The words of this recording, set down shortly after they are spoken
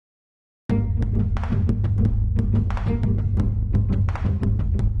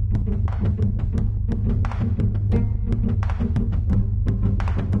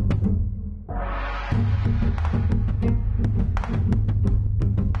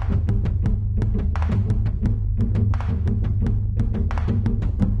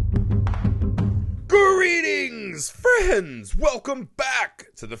Friends, welcome back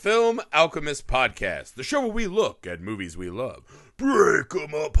to the Film Alchemist Podcast, the show where we look at movies we love, break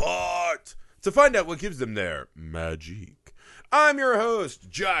them apart, to find out what gives them their magic. I'm your host,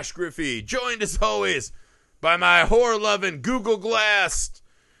 Josh Griffey, joined as always by my horror-loving Google Glass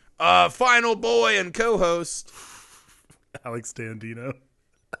final boy and co-host, Alex Dandino.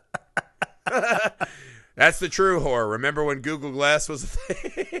 That's the true horror. Remember when Google Glass was a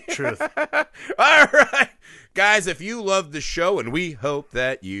thing? Truth. All right. Guys, if you love the show, and we hope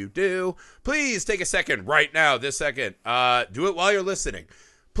that you do, please take a second right now, this second. Do it while you're listening.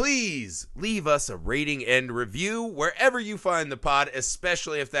 Please leave us a rating and review wherever you find the pod,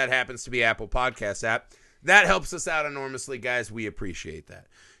 especially if that happens to be Apple Podcast app. That helps us out enormously, guys. We appreciate that.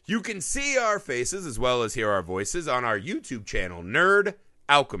 You can see our faces as well as hear our voices on our YouTube channel, Nerd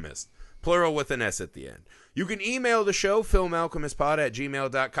Alchemist, plural with an S at the end. You can email the show,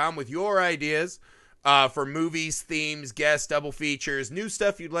 filmalchemistpod@gmail.com, with your ideas for movies, themes, guests, double features, new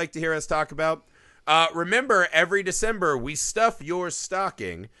stuff you'd like to hear us talk about. Remember, every December, we stuff your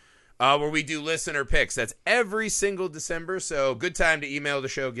stocking where we do listener picks. That's every single December, so good time to email the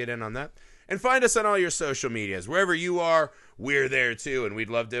show, get in on that. And find us on all your social medias. Wherever you are, we're there too, and we'd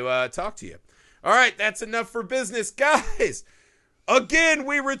love to talk to you. All right, that's enough for business. Guys, again,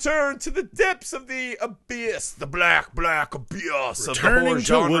 we return to the depths of the abyss, the black abyss of the horror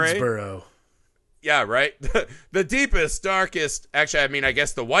genre. Returning to Woodsboro. Yeah, right? The deepest, darkest, actually, I mean, I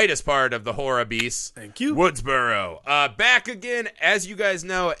guess the whitest part of the horror abyss. Thank you. Woodsboro. Back again, as you guys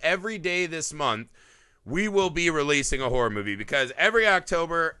know, every day this month, we will be releasing a horror movie because every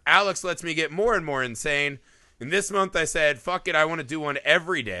October, Alex lets me get more and more insane. And this month I said, fuck it, I want to do one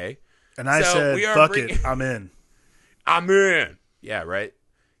every day. And I said, fuck it, I'm in. I'm in. Yeah, right?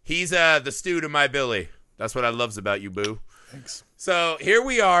 He's the stew to my Billy. That's what I loves about you, boo. Thanks. So here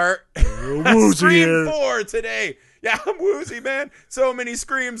we are. Woozy Scream 4 today. Yeah, I'm woozy, man. So many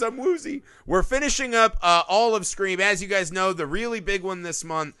screams, I'm woozy. We're finishing up all of Scream. As you guys know, the really big one this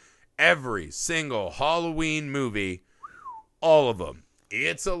month, every single Halloween movie, all of them.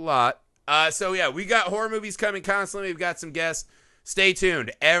 It's a lot. So yeah, we got horror movies coming constantly. We've got some guests. Stay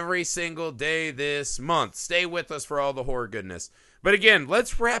tuned every single day this month. Stay with us for all the horror goodness. But again,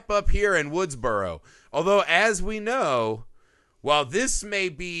 let's wrap up here in Woodsboro. Although, as we know, while this may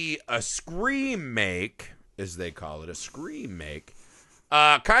be a Scream make, as they call it, a Scream make,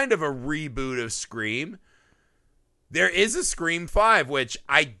 kind of a reboot of Scream, there is a Scream 5, which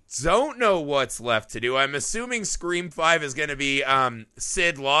I don't know what's left to do. I'm assuming Scream 5 is going to be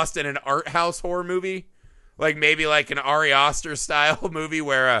Sid lost in an art house horror movie. Like maybe like an Ari Aster style movie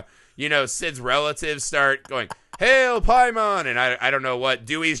where, Sid's relatives start going, Hail Paimon, and I don't know what.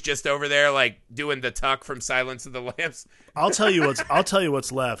 Dewey's just over there like doing the tuck from Silence of the Lambs. I'll tell you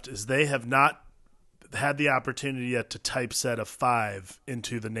what's left is they have not had the opportunity yet to typeset a 5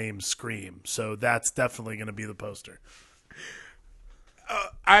 into the name Scream. So that's definitely going to be the poster.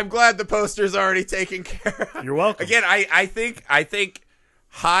 I'm glad the poster's already taken care of. You're welcome. Again, I think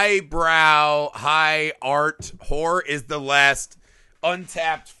highbrow, high art horror is the last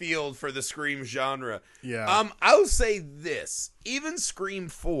untapped field for the Scream genre. Yeah. I'll say this. Even Scream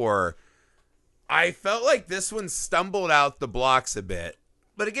 4, I felt like this one stumbled out the blocks a bit.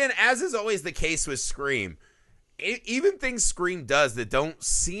 But again, as is always the case with Scream, even things Scream does that don't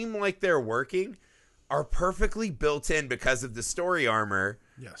seem like they're working are perfectly built in because of the story armor.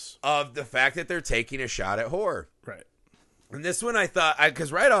 Yes. Of the fact that they're taking a shot at horror. Right. And this one I thought,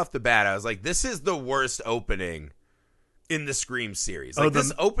 because right off the bat, I was like, this is the worst opening in the Scream series. Like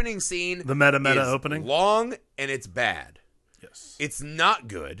this opening scene, the meta is opening, long and it's bad. Yes. It's not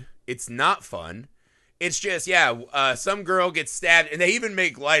good. It's not fun. It's just, some girl gets stabbed, and they even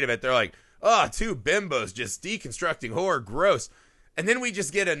make light of it. They're like, oh, 2 bimbos just deconstructing horror, gross. And then we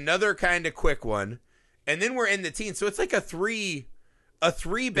just get another kind of quick one, and then we're in the teens. So it's like a three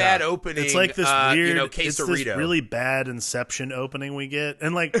bad opening. It's like this weird, quesarito. It's this really bad Inception opening we get,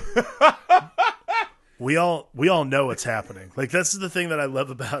 and like we all know what's happening. Like this is the thing that I love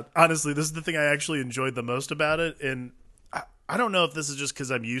about. Honestly, this is the thing I actually enjoyed the most about it, and I don't know if this is just because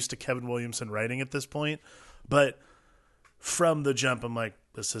I'm used to Kevin Williamson writing at this point, but from the jump, I'm like,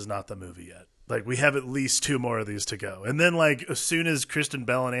 this is not the movie yet. Like, we have at least 2 more of these to go. And then, like, as soon as Kristen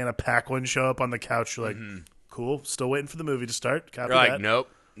Bell and Anna Paquin show up on the couch, you're like, cool, still waiting for the movie to start. Copy you're that. like,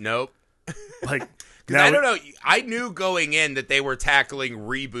 nope. Like, I don't know. I knew going in that they were tackling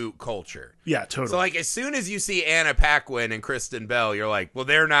reboot culture. Yeah, totally. So, like, as soon as you see Anna Paquin and Kristen Bell, you're like, well,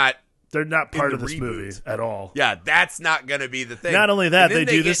 they're not part of this movie at all. Yeah, that's not going to be the thing. Not only that, they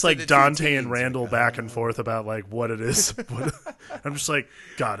do this like Dante and Randall back and forth about like what it is. I'm just like,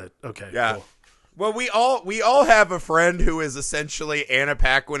 got it. Okay, yeah. cool. Well, we all have a friend who is essentially Anna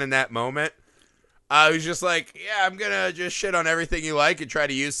Paquin in that moment. Who's just like, yeah, I'm gonna just shit on everything you like and try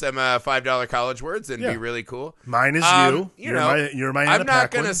to use some $5 college words and be really cool. Mine is you're my Anna I'm not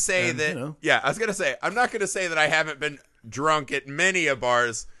Paquin, gonna say and, that. Yeah, I was gonna say I'm not gonna say that I haven't been drunk at many a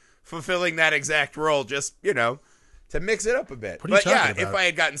bars fulfilling that exact role. Just to mix it up a bit. What are you talking about? If I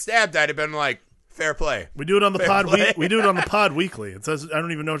had gotten stabbed, I'd have been like, fair play. We do it on the pod. We do it on the pod weekly. It says I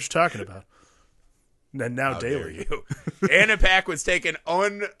don't even know what you're talking about. And now daily. Anna Paquin's taking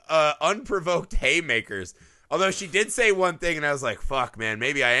unprovoked haymakers. Although she did say one thing, and I was like, fuck, man,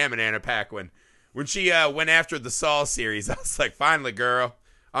 maybe I am an Anna Paquin. When she went after the Saul series, I was like, finally, girl,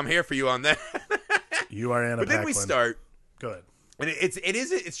 I'm here for you on that. You are Anna Paquin. But then we start. Go ahead. And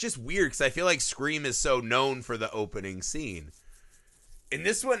it's just weird because I feel like Scream is so known for the opening scene. In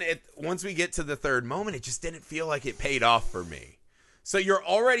this one, once we get to the third moment, it just didn't feel like it paid off for me. So you're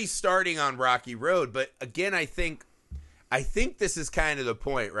already starting on Rocky Road, but again, I think this is kind of the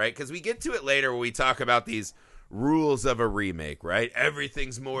point, right? Because we get to it later where we talk about these rules of a remake, right?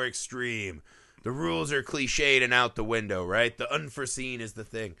 Everything's more extreme. The rules are cliched and out the window, right? The unforeseen is the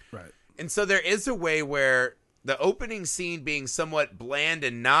thing. Right. And so there is a way where the opening scene being somewhat bland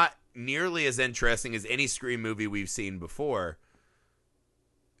and not nearly as interesting as any Scream movie we've seen before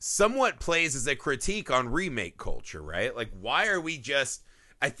somewhat plays as a critique on remake culture, right? Like, why are we just...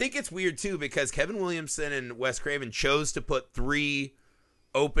 I think it's weird, too, because Kevin Williamson and Wes Craven chose to put 3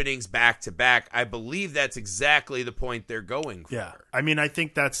 openings back-to-back. I believe that's exactly the point they're going for. Yeah. I mean, I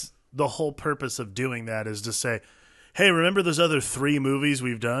think that's the whole purpose of doing that is to say, hey, remember those other 3 movies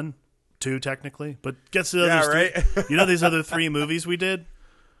we've done? 2, technically. But guess the other right? You know these other 3 movies we did?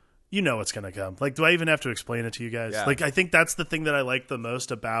 You know what's going to come. Like, do I even have to explain it to you guys? Yeah. Like, I think that's the thing that I like the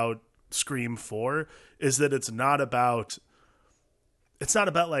most about Scream 4 is that it's not about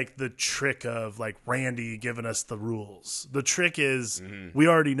like the trick of like Randy giving us the rules. The trick is we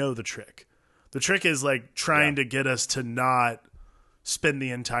already know the trick. The trick is like trying to get us to not spend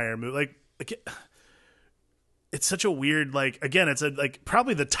the entire movie. Like it's such a weird, like, again, it's like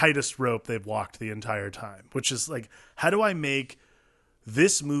probably the tightest rope they've walked the entire time, which is like, how do I make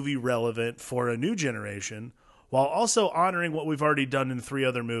this movie relevant for a new generation while also honoring what we've already done in 3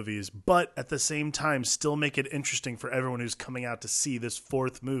 other movies, but at the same time still make it interesting for everyone who's coming out to see this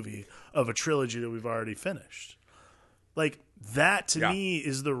 4th movie of a trilogy that we've already finished. Like, that to me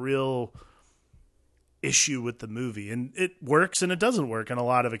is the real issue with the movie. And it works and it doesn't work on a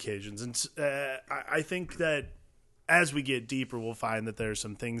lot of occasions. And I think that as we get deeper, we'll find that there are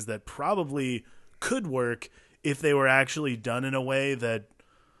some things that probably could work if they were actually done in a way that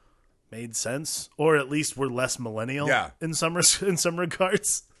made sense, or at least were less millennial in some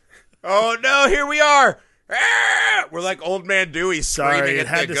regards. Oh no, here we are. Ah! We're like old man Dewey screaming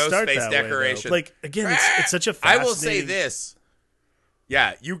at the ghost face decoration. Like, again, it's such a fascinating... I will say this.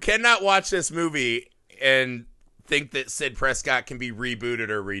 Yeah, you cannot watch this movie and think that Sid Prescott can be rebooted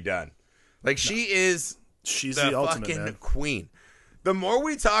or redone. Like, she's the ultimate, fucking man. queen. The more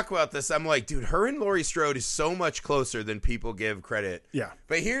we talk about this, I'm like, dude, her and Laurie Strode is so much closer than people give credit. Yeah.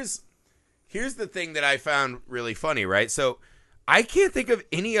 But here's the thing that I found really funny, right? So I can't think of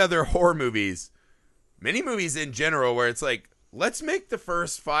any other horror movies, many movies in general, where it's like, let's make the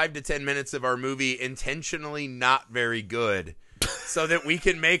first 5 to 10 minutes of our movie intentionally not very good so that we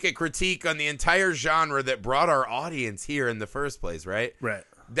can make a critique on the entire genre that brought our audience here in the first place, right? Right.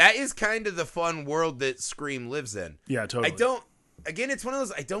 That is kind of the fun world that Scream lives in. Yeah, totally. It's one of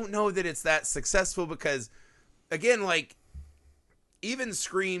those, I don't know that it's that successful because, again, like, even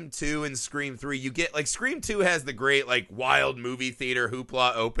Scream 2 and Scream 3, you get, like, Scream 2 has the great, like, wild movie theater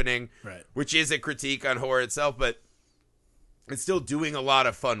hoopla opening, right, which is a critique on horror itself, but it's still doing a lot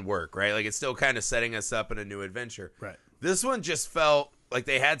of fun work, right? Like, it's still kind of setting us up in a new adventure. Right. This one just felt like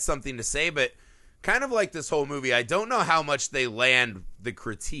they had something to say, but kind of like this whole movie, I don't know how much they land the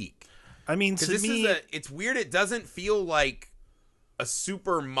critique. I mean, to me... it's weird, it doesn't feel like a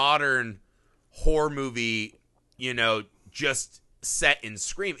super modern horror movie, just set in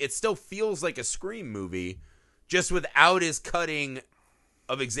Scream. It still feels like a Scream movie, just without his cutting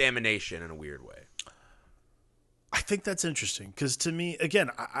of examination in a weird way. I think that's interesting because to me,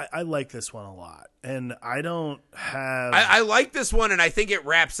 again, I like this one a lot, and I don't have. I like this one, and I think it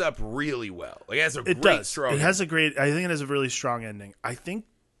wraps up really well. Like, it has a great strong. It has a great. I think it has a really strong ending. I think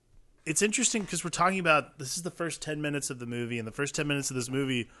it's interesting because we're talking about this is the first 10 minutes of the movie, and the first 10 minutes of this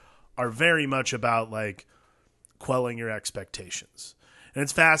movie are very much about like quelling your expectations, and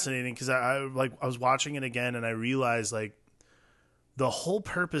it's fascinating because I was watching it again, and I realized like the whole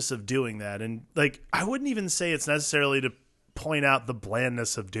purpose of doing that, and like I wouldn't even say it's necessarily to point out the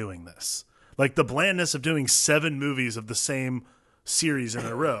blandness of doing this. Like the blandness of doing 7 movies of the same series in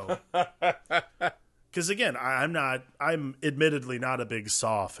a row. Because again, I'm admittedly not a big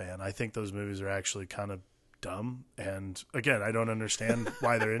Saw fan. I think those movies are actually kind of dumb. And again, I don't understand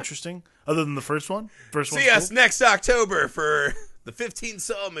why they're interesting other than the first one. See us next October for the 15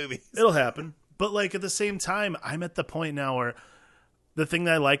 Saw movies. It'll happen. But like at the same time, I'm at the point now where the thing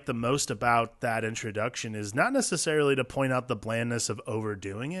that I like the most about that introduction is not necessarily to point out the blandness of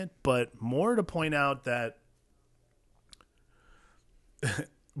overdoing it, but more to point out that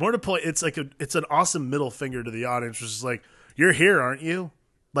it's an awesome middle finger to the audience, which is like, you're here, aren't you?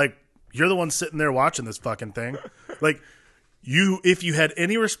 Like, you're the one sitting there watching this fucking thing. Like, if you had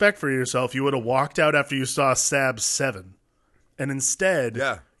any respect for yourself, you would have walked out after you saw Stab 7. And instead,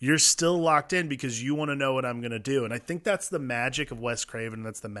 you're still locked in because you want to know what I'm going to do. And I think that's the magic of Wes Craven.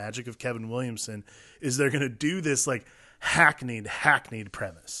 That's the magic of Kevin Williamson, is they're going to do this like hackneyed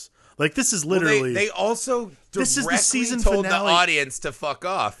premise. Like, this is literally... They also directly told the audience to fuck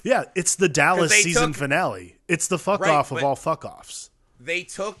off. Yeah, it's the Dallas season finale. It's the fuck off of all fuck offs. They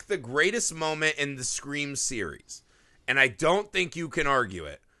took the greatest moment in the Scream series, and I don't think you can argue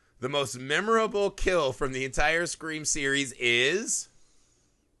it. The most memorable kill from the entire Scream series is...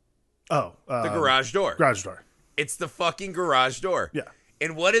 the garage door. Garage door. It's the fucking garage door. Yeah.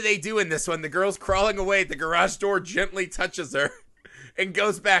 And what do they do in this one? The girl's crawling away. The garage door gently touches her and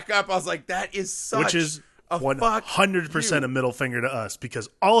goes back up. I was like, that is such Which is a 100% a middle finger to us, because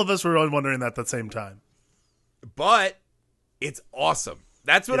all of us were wondering that at the same time. But it's awesome.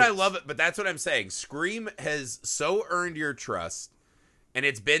 That's what I love it. But that's what I'm saying. Scream has so earned your trust, and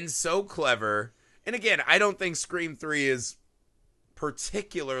it's been so clever. And again, I don't think Scream 3 is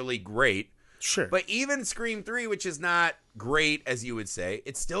particularly great. Sure. But even Scream 3, which is not great, as you would say,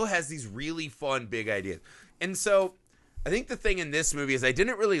 it still has these really fun, big ideas. And so I think the thing in this movie is I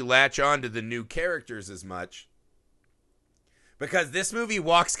didn't really latch on to the new characters as much, because this movie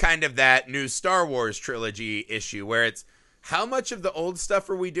walks kind of that new Star Wars trilogy issue where it's, how much of the old stuff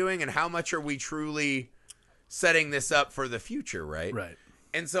are we doing and how much are we truly setting this up for the future, right? Right.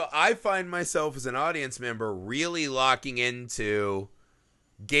 And so I find myself as an audience member really locking into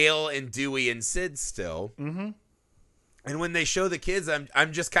Gale and Dewey and Sid still. Mm-hmm. And when they show the kids,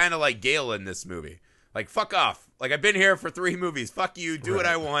 I'm just kind of like Gale in this movie. Like, fuck off. Like, I've been here for 3 movies. Fuck you. Do what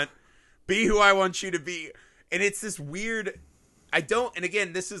I want. Be who I want you to be. And it's this weird... And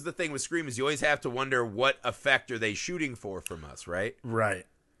again, this is the thing with Scream, is you always have to wonder what effect are they shooting for from us, right? Right.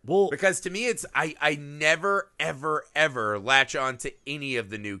 Well, because to me, it's... I never, ever, ever latch on to any of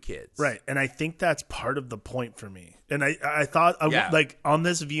the new kids. Right. And I think that's part of the point for me. And I thought, like, on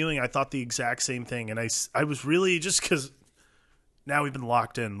this viewing, I thought the exact same thing. And I was really, just because... Now we've been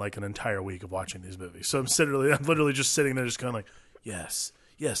locked in like an entire week of watching these movies. So I'm literally just sitting there just going like, yes,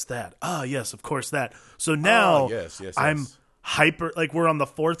 that. Ah, yes, of course that. So now I'm hyper, like we're on the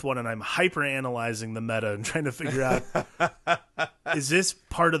 4th one and I'm hyper analyzing the meta and trying to figure out, is this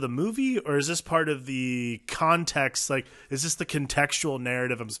part of the movie or is this part of the context? Like, is this the contextual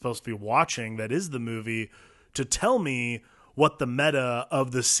narrative I'm supposed to be watching that is the movie to tell me what the meta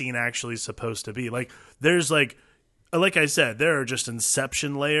of the scene actually is supposed to be? Like, there's like I said, there are just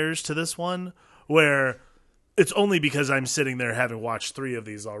Inception layers to this one where it's only because I'm sitting there having watched 3 of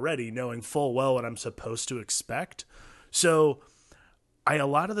these already, knowing full well what I'm supposed to expect. So I a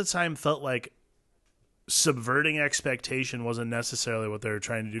lot of the time felt like subverting expectation wasn't necessarily what they were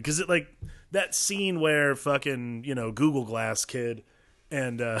trying to do. Because like that scene where fucking, Google Glass kid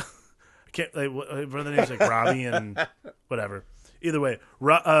and I can't, like, what are their names, like Robbie and whatever. Either way,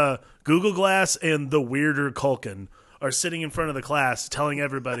 Google Glass and the weirder Culkin are sitting in front of the class telling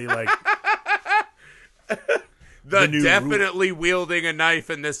everybody, like... the definitely wielding a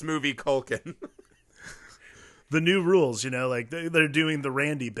knife in this movie, Culkin. The new rules, like they're doing the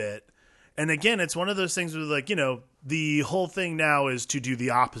Randy bit. And again, it's one of those things where, like, the whole thing now is to do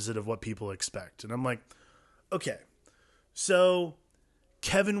the opposite of what people expect. And I'm like, okay, so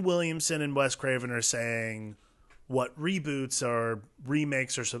Kevin Williamson and Wes Craven are saying... what reboots or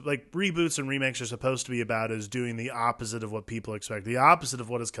remakes are reboots and remakes are supposed to be about is doing the opposite of what people expect, the opposite of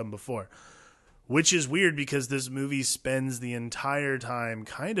what has come before, which is weird because this movie spends the entire time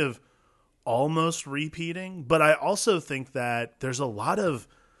kind of almost repeating. But I also think that there's a lot of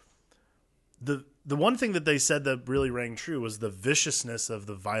the one thing that they said that really rang true was the viciousness of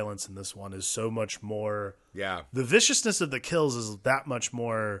the violence in this one is so much more. Yeah. The viciousness of the kills is that much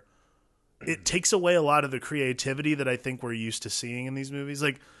more. It takes away a lot of the creativity that I think we're used to seeing in these movies.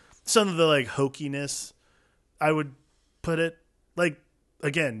 Like some of the like hokiness, I would put it. Like,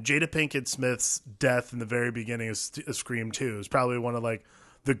 again, Jada Pinkett Smith's death in the very beginning of Scream 2 is probably one of like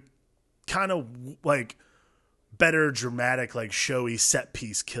the kind of like better dramatic, like showy set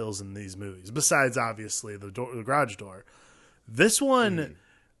piece kills in these movies. Besides, obviously, the garage door. This one,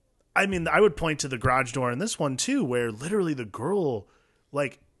 I mean, I would point to the garage door in this one too, where literally the girl,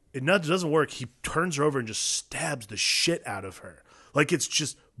 like, it doesn't work. He turns her over and just stabs the shit out of her. Like, it's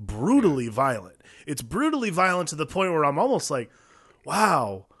just brutally violent. It's brutally violent to the point where I'm almost like,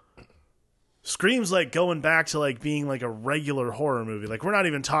 wow. Scream's like going back to like being like a regular horror movie. Like, we're not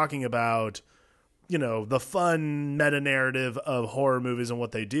even talking about, you know, the fun meta narrative of horror movies and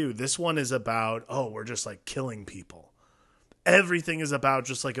what they do. This one is about, we're just like killing people. Everything is about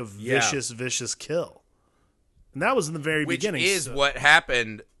just like a vicious kill. And that was in the very beginning. Which is what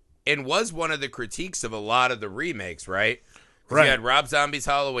happened and was one of the critiques of a lot of the remakes, right? Right. You had Rob Zombie's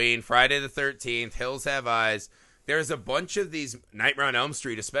Halloween, Friday the 13th, Hills Have Eyes. There's a bunch of these, Nightmare on Elm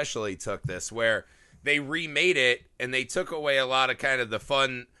Street especially took this, where they remade it and they took away a lot of kind of the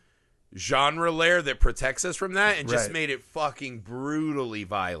fun genre layer that protects us from that and just made it fucking brutally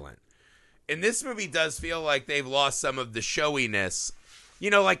violent. And this movie does feel like they've lost some of the showiness. You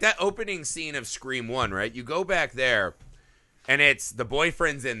know, like that opening scene of Scream 1, right? You go back there and it's the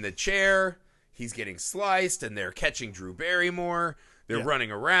boyfriend's in the chair, he's getting sliced, and they're catching Drew Barrymore. They're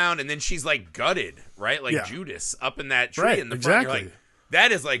running around, and then she's like gutted, right? Like Judas up in that tree in the front. You're like,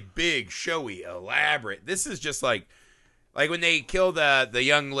 that is like big, showy, elaborate. This is just like when they kill the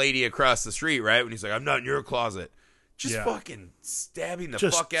young lady across the street, right? When he's like, I'm not in your closet. Just fucking stabbing the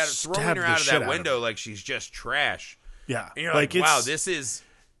fuck out of her, throwing her out of that window like she's just trash. Yeah. And you're like wow, this is...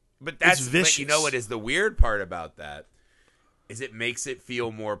 But that's vicious. You know what is the weird part about that? Is it makes it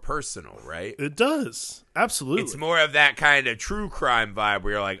feel more personal, right? It does. Absolutely. It's more of that kind of true crime vibe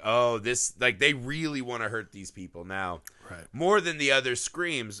where you're like, oh, this, like, they really want to hurt these people now. Right. More than the other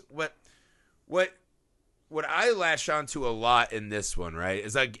Screams. What I latch onto a lot in this one, right,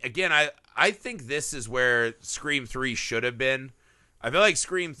 is, like, again, I think this is where Scream 3 should have been. I feel like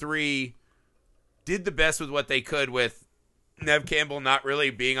Scream 3 did the best with what they could with Neve Campbell not really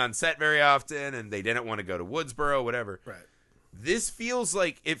being on set very often, and they didn't want to go to Woodsboro, whatever. Right. This feels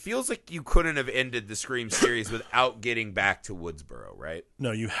like you couldn't have ended the Scream series without getting back to Woodsboro, right?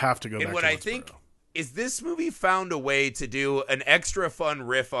 No, you have to go back to Woodsboro. And what I think is this movie found a way to do an extra fun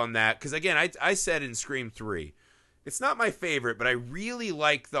riff on that. Because, again, I said in Scream 3, it's not my favorite, but I really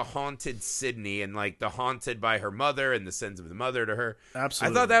like the haunted Sydney and, like, the haunted by her mother and the sins of the mother to her.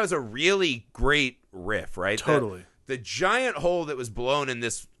 Absolutely. I thought that was a really great riff, right? Totally. The giant hole that was blown in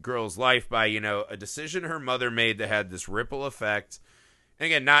this girl's life by, you know, a decision her mother made that had this ripple effect. And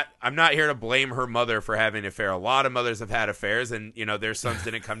again, I'm not here to blame her mother for having an affair. A lot of mothers have had affairs and, you know, their sons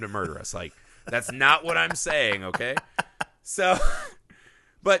didn't come to murder us. Like, that's not what I'm saying, okay? So,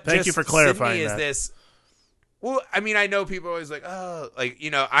 but thank you for clarifying Sydney that. Is this, well, I mean, I know people are always like, oh, like,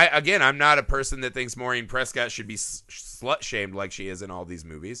 you know, I'm not a person that thinks Maureen Prescott should be slut-shamed like she is in all these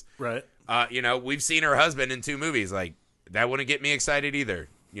movies. Right. You know, we've seen her husband in 2 movies. Like, that wouldn't get me excited either.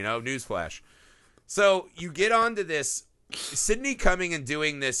 You know, newsflash. So you get onto this, Sydney coming and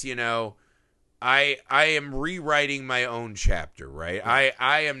doing this, you know, I am rewriting my own chapter, right?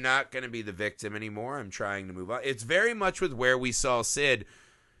 I am not going to be the victim anymore. I'm trying to move on. It's very much with where we saw Sid.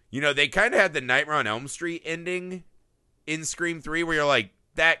 You know, they kind of had the Nightmare on Elm Street ending in Scream 3 where you're like,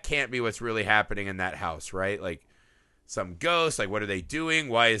 that can't be what's really happening in that house, right? Like, some ghosts, like, what are they doing?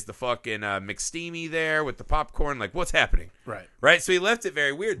 Why is the fucking McSteamy there with the popcorn? Like, what's happening? Right. Right? So he left it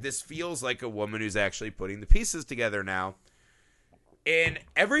very weird. This feels like a woman who's actually putting the pieces together now. And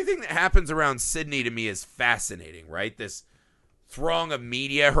everything that happens around Sydney to me is fascinating, right? This throng of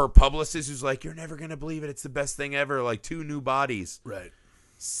media, her publicist who's like, you're never going to believe it. It's the best thing ever. Like, 2 new bodies. Right.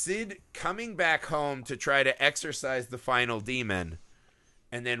 Sid coming back home to try to exorcise the final demon.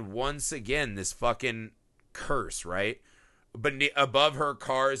 And then once again, this fucking curse, right? But above her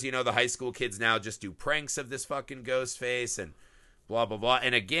cars, you know, the high school kids now just do pranks of this fucking ghost face and blah, blah, blah.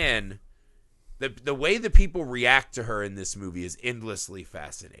 And again, the way the people react to her in this movie is endlessly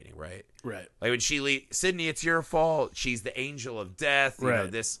fascinating, right? Right. Like when she Sydney, it's your fault. She's the angel of death. You know,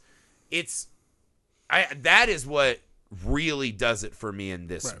 that is what really does it for me in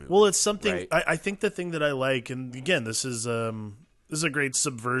this movie. Well, it's something, right? I think the thing that I like, and again, this is a great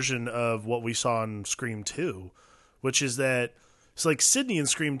subversion of what we saw in Scream 2, which is that it's like Sydney in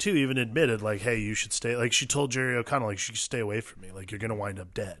Scream 2 even admitted, like, hey, you should stay, like she told Jerry O'Connell, like, you should stay away from me, like, you're going to wind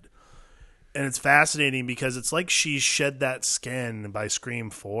up dead. And it's fascinating because it's like she shed that skin by Scream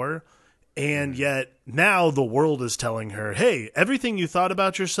 4, and yet now the world is telling her, hey, everything you thought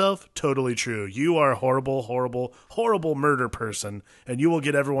about yourself, totally true. You are a horrible, horrible, horrible murder person, and you will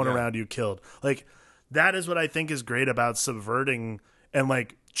get everyone around you killed. Like, that is what I think is great about subverting and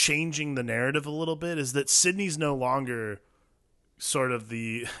like changing the narrative a little bit is that Sydney's no longer sort of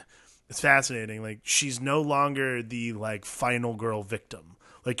the it's fascinating, like she's no longer the like final girl victim.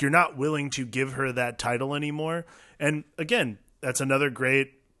 Like you're not willing to give her that title anymore. And again, that's another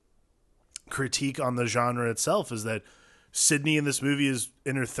great critique on the genre itself, is that Sydney in this movie is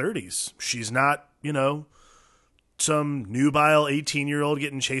in her 30s. She's not, you know, some nubile 18-year-old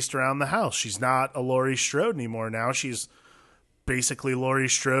getting chased around the house. She's not a Laurie Strode anymore. Now she's basically Laurie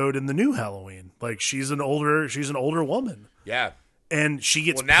Strode in the new Halloween. Like she's an older woman. Yeah. And she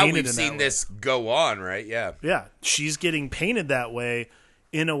gets now painted we've in seen that this go on, right? Yeah. Yeah. She's getting painted that way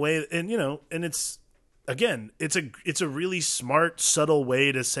in a way, and you know, and it's again, it's a really smart, subtle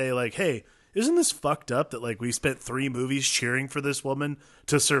way to say like, hey, isn't this fucked up that like we spent 3 movies cheering for this woman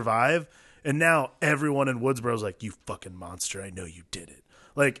to survive, and now everyone in Woodsboro is like, you fucking monster, I know you did it.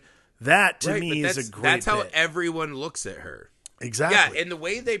 Like that to me is a great That's how bit. everyone looks at her. Exactly. Yeah, and the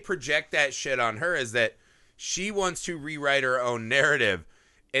way they project that shit on her is that she wants to rewrite her own narrative,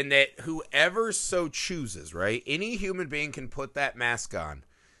 and that whoever so chooses, right? Any human being can put that mask on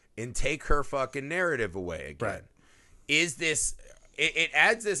and take her fucking narrative away again. Right. Is this... It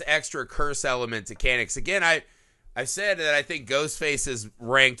adds this extra curse element to Canix. Again, I've said that I think Ghostface is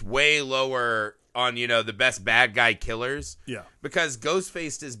ranked way lower on, you know, the best bad guy killers. Yeah. Because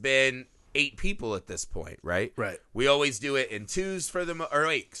Ghostface has been 8 people at this point, right? Right. We always do it in 2s for the... Or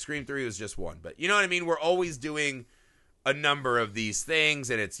wait, Scream 3 was just 1. But you know what I mean? We're always doing a number of these things,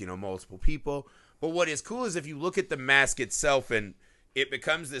 and it's, you know, multiple people. But what is cool is if you look at the mask itself, and it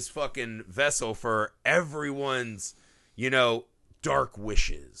becomes this fucking vessel for everyone's, you know, dark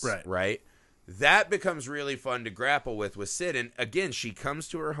wishes. Right? That becomes really fun to grapple with Sid. And again, she comes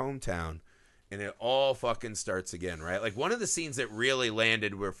to her hometown, and it all fucking starts again, right? Like, one of the scenes that really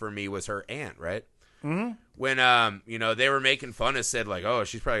landed for me was her aunt, right? Mm-hmm. When, you know, they were making fun of Sid, like, oh,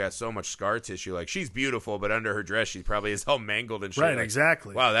 she's probably got so much scar tissue. Like, she's beautiful, but under her dress, she probably is all mangled and shit. Right, like,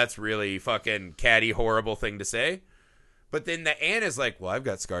 exactly. Wow, that's really fucking catty, horrible thing to say. But then the aunt is like, well, I've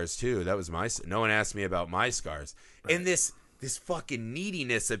got scars too. That was no one asked me about my scars. Right. And this fucking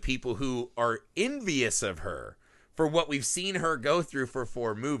neediness of people who are envious of her for what we've seen her go through for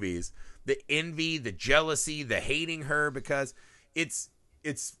 4 movies. The envy, the jealousy, the hating her, because it's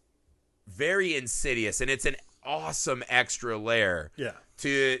very insidious, and it's an awesome extra layer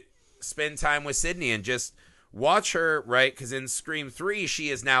to spend time with Sydney and just watch her, right? Because in Scream 3, she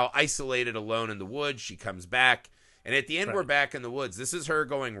is now isolated alone in the woods. She comes back, and at the end, we're back in the woods. This is her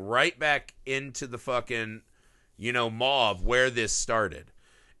going right back into the fucking, you know, maw of where this started.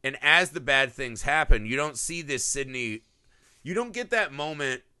 And as the bad things happen, you don't see this Sydney. You don't get that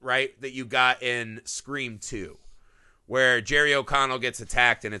moment, right, that you got in Scream 2, where Jerry O'Connell gets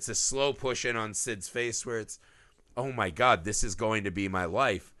attacked, and it's a slow push in on Sid's face where it's, oh my God, this is going to be my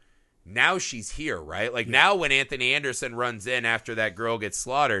life. Now she's here, right? Like, now when Anthony Anderson runs in after that girl gets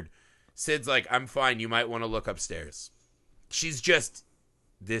slaughtered, Sid's like, I'm fine. You might want to look upstairs. She's just,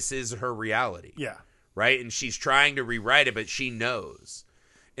 this is her reality. Yeah. Right? And she's trying to rewrite it, but she knows.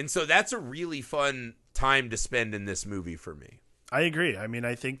 And so that's a really fun time to spend in this movie for me. I agree. I mean,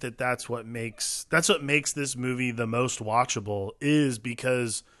 I think that's what makes this movie the most watchable, is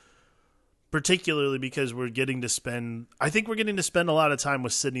because, particularly because we're getting to spend a lot of time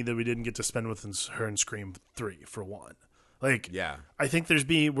with Sydney that we didn't get to spend with her in Scream 3, for one. Like, yeah. I think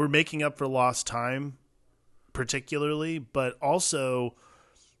we're making up for lost time, particularly, but also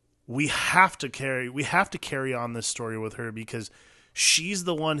we have to carry on this story with her, because she's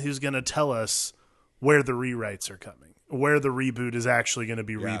the one who's going to tell us where the rewrites are coming, where the reboot is actually going to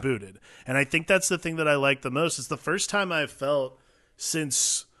be rebooted. And I think that's the thing that I like the most. It's the first time I've felt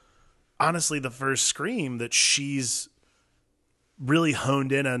since, honestly, the first Scream that she's really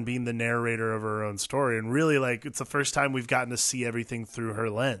honed in on being the narrator of her own story. And really, like, it's the first time we've gotten to see everything through her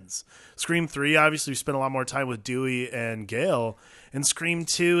lens. Scream 3, obviously, we spent a lot more time with Dewey and Gale. And Scream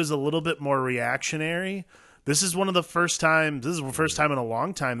 2 is a little bit more reactionary. This is the first time in a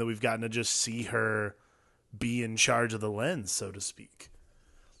long time that we've gotten to just see her be in charge of the lens, so to speak.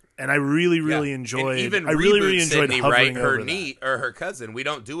 And I really enjoyed. Even I really enjoyed Sydney, hovering right? Her over niece or her cousin. We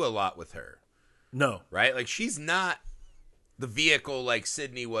don't do a lot with her. No, right? Like, she's not the vehicle like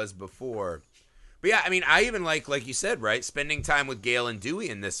Sydney was before. But yeah, I mean, I even like you said, right? Spending time with Gale and Dewey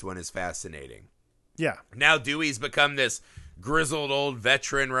in this one is fascinating. Yeah. Now Dewey's become this grizzled old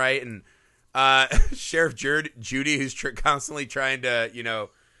veteran, right? And Sheriff Judy, who's constantly trying to, you know,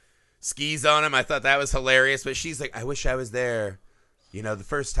 skis on him. I thought that was hilarious. But she's like, I wish I was there, you know, the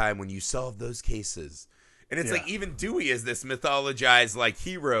first time when you solved those cases. And it's like, even Dewey is this mythologized, like,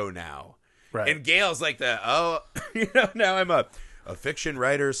 hero now. Right. And Gale's like you know, now I'm a fiction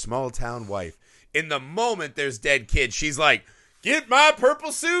writer's small town wife. In the moment there's dead kids, she's like, get my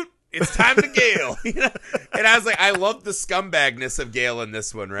purple suit. It's time to Gale. And I was like, I love the scumbagness of Gale in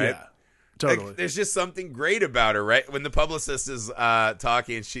this one, right? Yeah, totally. Like, there's just something great about her, right? When the publicist is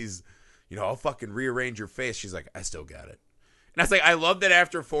talking and she's, I'll fucking rearrange your face. She's like, I still got it. And I was like, I love that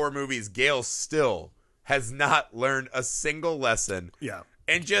after 4 movies, Gale still has not learned a single lesson. Yeah.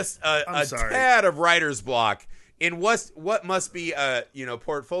 And just a tad of writer's block in what must be a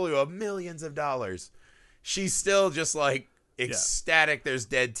portfolio of millions of dollars. She's still just like ecstatic there's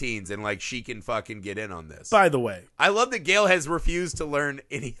dead teens and like she can fucking get in on this. By the way, I love that Gale has refused to learn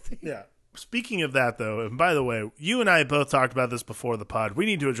anything. Yeah. Speaking of that, though, and by the way, you and I both talked about this before the pod. We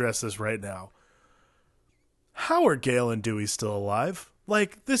need to address this right now. How are Gale and Dewey still alive?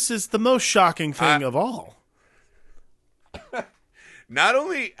 Like, this is the most shocking thing of all. Not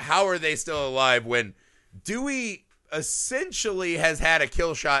only how are they still alive when Dewey essentially has had a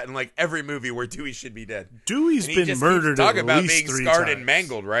kill shot in like every movie where Dewey should be dead. Dewey's been murdered at least 3 times. Talk about being scarred and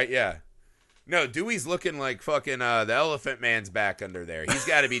mangled, right? Yeah. No, Dewey's looking like fucking the Elephant Man's back under there. He's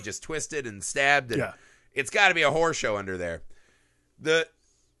got to be just twisted and stabbed. And it's got to be a horror show under there.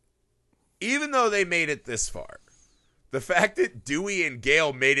 Even though they made it this far, the fact that Dewey and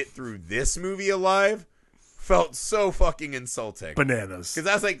Gale made it through this movie alive felt so fucking insulting. Bananas. Because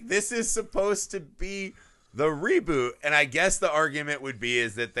I was like, this is supposed to be the reboot. And I guess the argument would be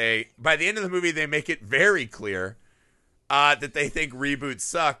is that by the end of the movie, they make it very clear that they think reboots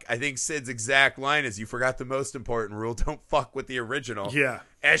suck. I think Sid's exact line is, you forgot the most important rule. Don't fuck with the original. Yeah.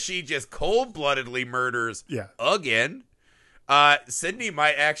 As she just cold-bloodedly murders again. Sydney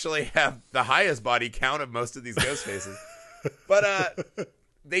might actually have the highest body count of most of these ghost faces. But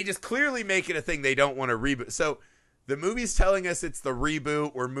they just clearly make it a thing they don't want to reboot. So the movie's telling us it's the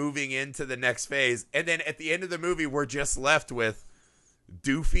reboot. We're moving into the next phase. And then at the end of the movie, we're just left with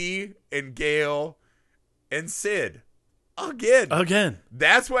Doofy and Gale and Sid. Again.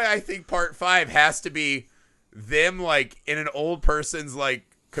 That's why I think part 5 has to be them like in an old person's like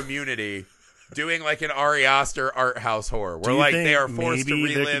community doing like an Ari Aster art house horror where like they are forced to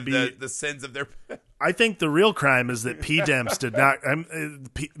relive the sins of their I think the real crime is that P. Demps did not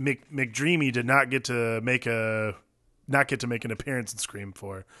McDreamy did not get to make an appearance in Scream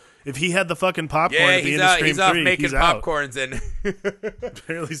 4. If he had the fucking popcorn at the end of Scream 3, he's off making popcorns and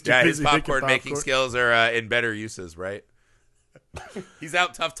apparently he's too busy his popcorn making skills are in better uses, right? He's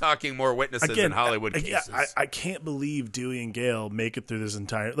out tough talking more witnesses in Hollywood cases. I can't believe Dewey and Gale make it through this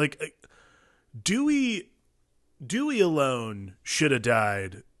entire Dewey alone should have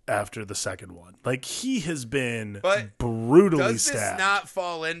died after the second one. Like, he has been brutally stabbed. Does this not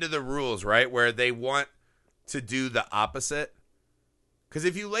fall into the rules, right? Where they want to do the opposite? Because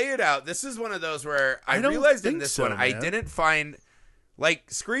if you lay it out, this is one of those where I realized in this one, man. I didn't find...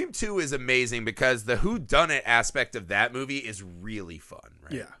 Like, Scream 2 is amazing because the whodunit aspect of that movie is really fun,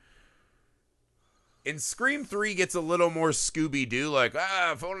 right? Yeah. And Scream 3 gets a little more Scooby-Doo, like,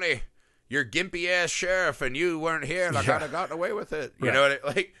 if only your gimpy-ass sheriff and you weren't here, like, I'd have gotten away with it. You know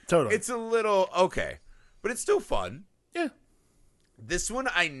what totally. It's a little, okay. But it's still fun. Yeah. This one,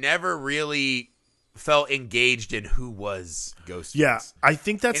 I never really felt engaged in who was Ghostface. Yeah, I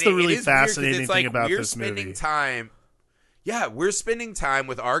think that's the really fascinating thing about this movie. We're spending time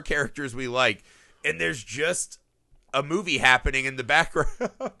with our characters we like, and there's just a movie happening in the background.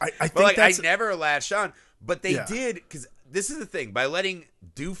 I think I never latched on, but they did, because this is the thing, by letting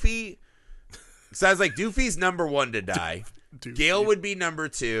Doofy, so I was like, Doofy's number 1 to die. Gale would be number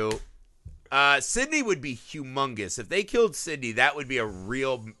 2. Sidney would be humongous. If they killed Sidney, that would be a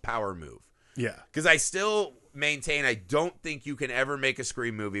real power move. Yeah. Because I still maintain I don't think you can ever make a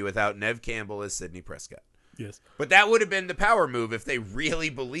Scream movie without Neve Campbell as Sidney Prescott. Yes. But that would have been the power move if they really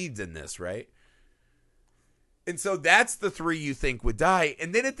believed in this, right? And so that's the 3 you think would die.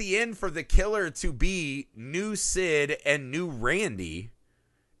 And then at the end, for the killer to be new Sid and new Randy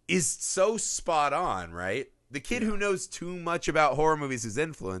is so spot on, right? The kid who knows too much about horror movies is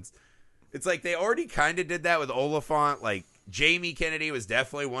influenced. It's like they already kind of did that with Oliphant. Like, Jamie Kennedy was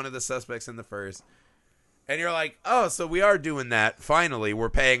definitely one of the suspects in the first. And you're like, oh, so we are doing that. Finally, we're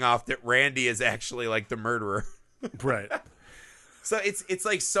paying off that Randy is actually like the murderer. Right. So it's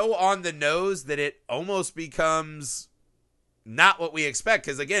like so on the nose that it almost becomes not what we expect.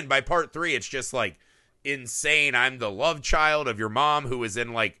 Because again, by part 3, it's just like insane. I'm the love child of your mom who was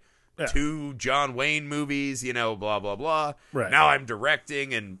in like 2 John Wayne movies, blah, blah, blah. Right. Now I'm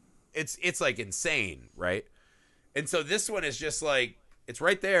directing, and it's like insane, right? And so this one is just like, it's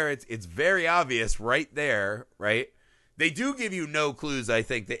right there. It's very obvious right there, right? They do give you no clues, I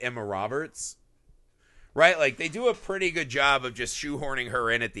think, that Emma Roberts, right? Like, they do a pretty good job of just shoehorning her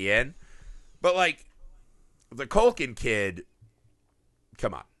in at the end. But, like, the Culkin kid,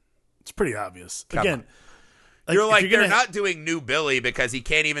 come on. It's pretty obvious. Come Again, on. You're like, they're not doing New Billy because he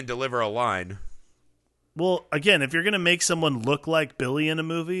can't even deliver a line. Well, again, if you're going to make someone look like Billy in a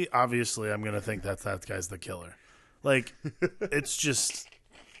movie, obviously I'm going to think that guy's the killer. Like,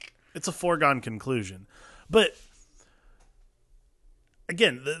 it's a foregone conclusion. But,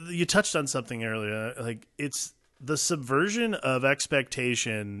 again, you touched on something earlier. Like, it's the subversion of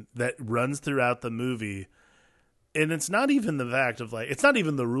expectation that runs throughout the movie. And it's not even the fact of, like, it's not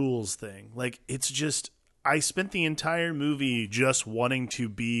even the rules thing. Like, it's just, I spent the entire movie just wanting to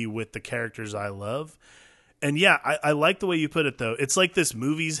be with the characters I love. And yeah, I like the way you put it, though. It's like this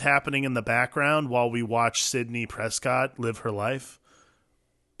movie's happening in the background while we watch Sidney Prescott live her life.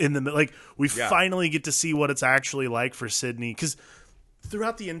 We finally get to see what it's actually like for Sidney. Because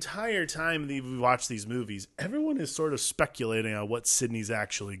throughout the entire time that we watch these movies, everyone is sort of speculating on what Sidney's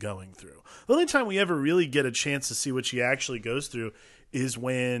actually going through. The only time we ever really get a chance to see what she actually goes through is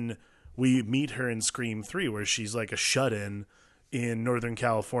when we meet her in Scream 3, where she's like a shut-in in Northern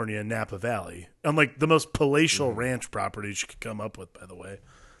California, Napa Valley. On like the most palatial ranch property she could come up with, by the way.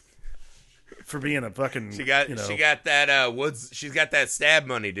 For being a fucking she got that woods, she's got that stab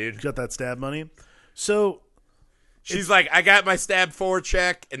money, dude. Got that stab money. So she's like, I got my stab 4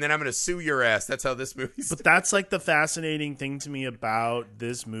 check, and then I'm gonna sue your ass. That's how this movie's. But that's like the fascinating thing to me about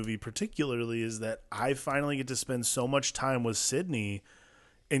this movie particularly, is that I finally get to spend so much time with Sidney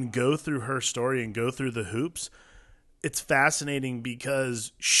and go through her story and go through the hoops. It's fascinating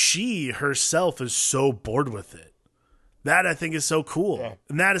because she herself is so bored with it. That I think is so cool. Yeah.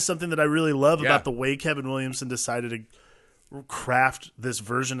 And that is something that I really love about the way Kevin Williamson decided to craft this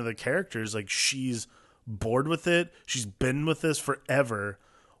version of the characters. Like, she's bored with it. She's been with this forever.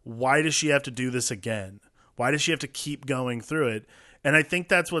 Why does she have to do this again? Why does she have to keep going through it? And I think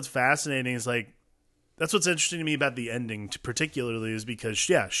that's what's fascinating, is like, that's what's interesting to me about the ending particularly, is because,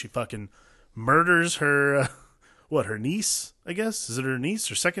 she fucking murders her... her niece, I guess? Is it her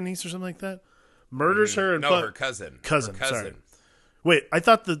niece or second niece or something like that? Murders her and... her cousin. Cousin, sorry.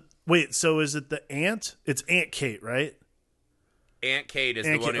 Wait, so is it the aunt? It's Aunt Kate, right? Aunt Kate is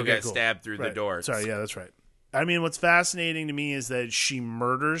the one who got stabbed through the door. Sorry, yeah, that's right. I mean, what's fascinating to me is that she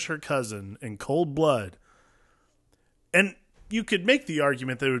murders her cousin in cold blood. And you could make the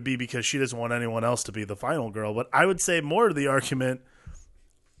argument that it would be because she doesn't want anyone else to be the final girl, but I would say more of the argument,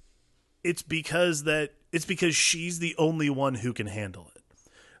 it's because she's the only one who can handle it.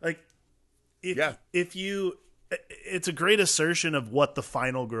 Like, it's a great assertion of what the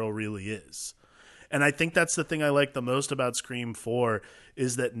final girl really is. And I think that's the thing I like the most about Scream 4,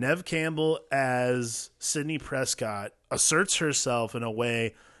 is that Neve Campbell as Sidney Prescott asserts herself in a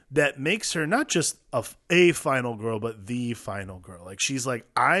way that makes her not just a final girl, but the final girl. Like, she's like,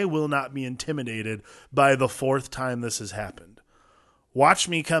 I will not be intimidated by the 4th time this has happened. Watch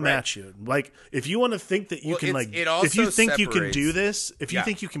me come at you. Like, if you want to think that you can, if you think you can do this, if you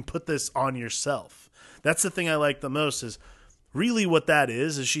think you can put this on yourself, that's the thing I like the most, is really what that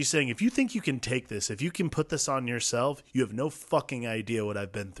is she's saying, if you think you can take this, if you can put this on yourself, you have no fucking idea what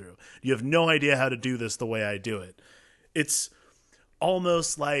I've been through. You have no idea how to do this the way I do it. It's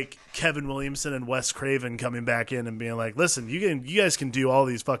almost like Kevin Williamson and Wes Craven coming back in and being like, listen, you guys can do all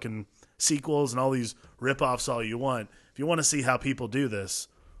these fucking sequels and all these ripoffs all you want. If you want to see how people do this,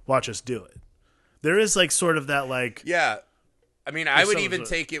 watch us do it. There is like sort of that like... Yeah. I mean, I would even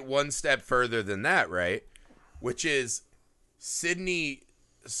take it one step further than that, right? Which is Sidney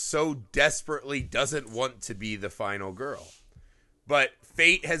so desperately doesn't want to be the final girl. But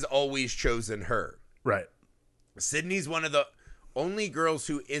fate has always chosen her. Right. Sidney's one of the only girls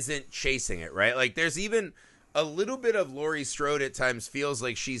who isn't chasing it, right? Like, there's even a little bit of Laurie Strode at times feels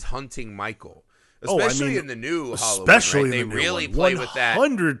like she's hunting Michael. Especially in the new Halloween, right? They really play with that.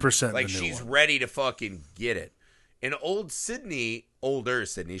 100%. Like, she's ready to fucking get it. And older Sidney,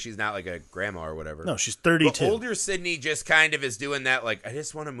 she's not like a grandma or whatever. No, she's 32. But older Sidney just kind of is doing that, like, I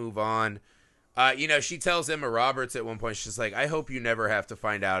just want to move on. She tells Emma Roberts at one point, she's like, I hope you never have to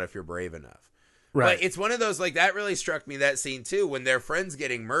find out if you're brave enough. Right. But it's one of those, like, that really struck me, that scene, too, when their friend's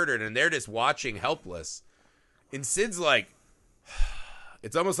getting murdered and they're just watching helpless. And Sid's like...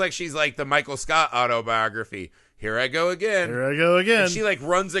 It's almost like she's like the Michael Scott autobiography. Here I go again. Here I go again. And she like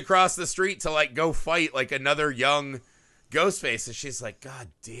runs across the street to like go fight like another young Ghostface. And she's like, God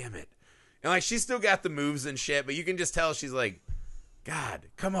damn it. And like, she's still got the moves and shit, but you can just tell she's like, God,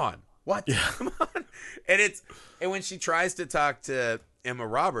 come on. What? Yeah. Come on. And when she tries to talk to Emma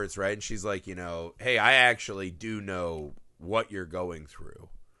Roberts, right? And she's like, hey, I actually do know what you're going through.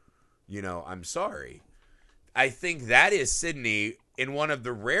 I'm sorry. I think that is Sydney in one of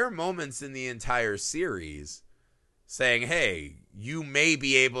the rare moments in the entire series saying, hey, you may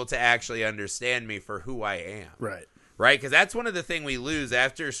be able to actually understand me for who I am. Right. Right? Because that's one of the things we lose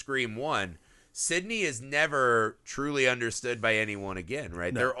after Scream 1. Sydney is never truly understood by anyone again,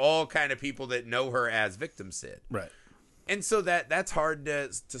 right? No. They're all kind of people that know her as Victim Sid. Right. And so that's hard to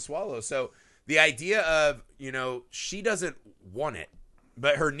swallow. So the idea of, she doesn't want it,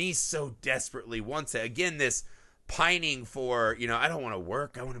 but her niece so desperately wants it. Again, this pining for, I don't want to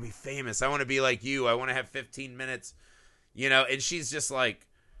work. I want to be famous. I want to be like you. I want to have 15 minutes, and she's just like,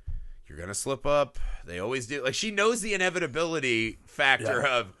 you're going to slip up. They always do. Like, she knows the inevitability factor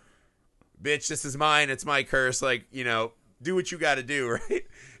of, bitch, this is mine. It's my curse. Like, do what you got to do, right?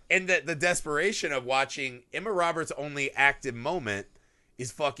 And the desperation of watching Emma Roberts' only active moment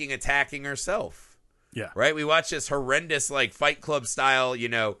is fucking attacking herself. Yeah. Right? We watch this horrendous, like, Fight Club style,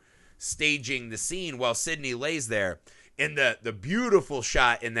 staging the scene while Sydney lays there. And the beautiful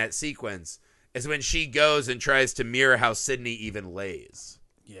shot in that sequence is when she goes and tries to mirror how Sydney even lays.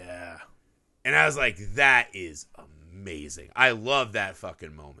 Yeah. And I was like, that is amazing. I love that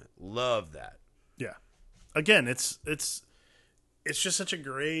fucking moment. Love that. Yeah. Again, it's just such a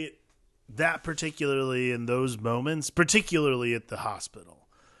great, that particularly in those moments, particularly at the hospital.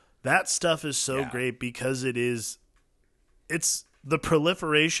 That stuff is so great because it's the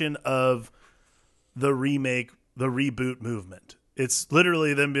proliferation of the remake, the reboot movement. It's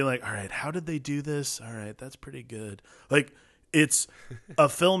literally them being like, all right, how did they do this? All right, that's pretty good. Like, it's a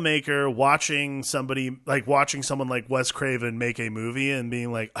filmmaker watching someone like Wes Craven make a movie and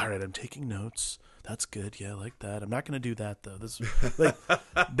being like, all right, I'm taking notes. That's good. Yeah, I like that. I'm not going to do that, though.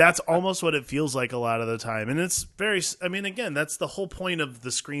 That's almost what it feels like a lot of the time. And it's again, that's the whole point of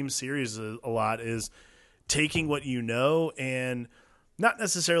the Scream series a lot, is taking what you know and not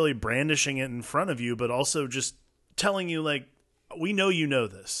necessarily brandishing it in front of you, but also just telling you, like, we know you know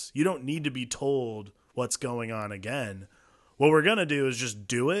this. You don't need to be told what's going on again. What we're going to do is just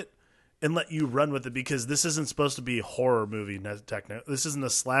do it and let you run with it, because this isn't supposed to be a horror movie. This isn't a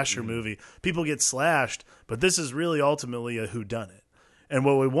slasher movie. People get slashed, but this is really ultimately a whodunit. And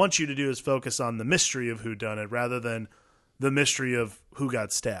what we want you to do is focus on the mystery of whodunit rather than the mystery of who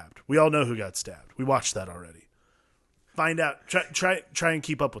got stabbed. We all know who got stabbed. We watched that already. Find out. Try and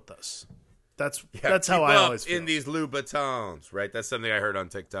keep up with us. That's how I always feel. In these Louboutins, right? That's something I heard on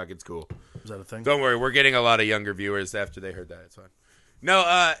TikTok. It's cool. Is that a thing? Don't worry, we're getting a lot of younger viewers after they heard that. It's fine. No,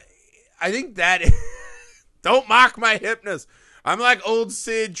 I think that don't mock my hipness. I'm like old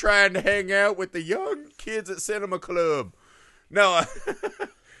Sid trying to hang out with the young kids at Cinema Club. No,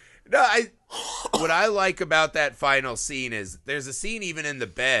 what I like about that final scene is there's a scene even in the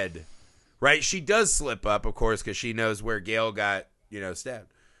bed, right? She does slip up, of course, because she knows where Gail got,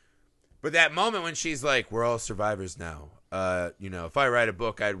 stabbed. But that moment when she's like, we're all survivors now. If I write a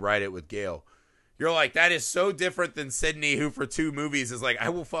book, I'd write it with Gail. You're like, that is so different than Sydney, who for 2 movies is like, I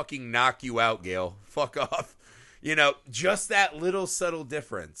will fucking knock you out, Gail. Fuck off. Just that little subtle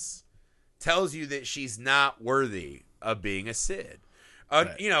difference tells you that she's not worthy of being a Sid.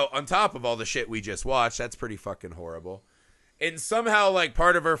 Right. On top of all the shit we just watched, that's pretty fucking horrible. And somehow, like,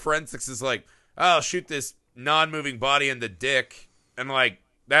 part of her forensics is like, oh, I'll shoot this non-moving body in the dick, and, like,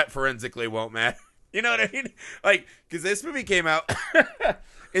 that forensically won't matter. You know what I mean? Like, because this movie came out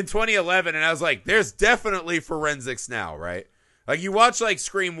in 2011, and I was like, there's definitely forensics now, right? Like, you watch, like,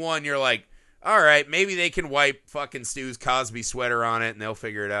 Scream 1, you're like, all right, maybe they can wipe fucking Stu's Cosby sweater on it, and they'll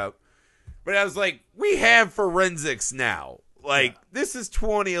figure it out. But I was like, we have forensics now. Like, This is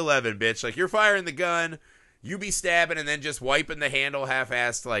 2011, bitch. Like, you're firing the gun, you be stabbing, and then just wiping the handle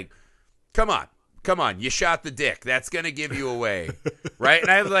half-assed. Like, come on. You shot the dick. That's gonna give you away, right? And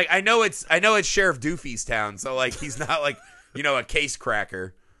I was like, I know it's Sheriff Doofy's town, so like he's not like a case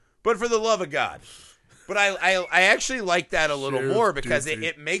cracker, but for the love of God. But I actually like that a little Sheriff more because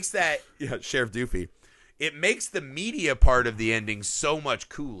it makes that Sheriff Doofy. It makes the media part of the ending so much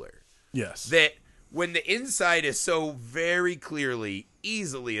cooler. Yes. That when the inside is so very clearly,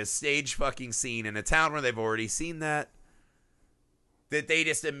 easily a stage fucking scene in a town where they've already seen that they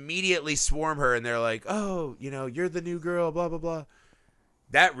just immediately swarm her and they're like, oh, you're the new girl, blah, blah, blah.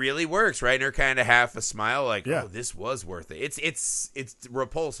 That really works, right? And her kind of half a smile like, oh, this was worth it. It's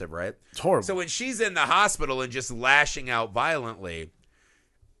repulsive, right? It's horrible. So when she's in the hospital and just lashing out violently,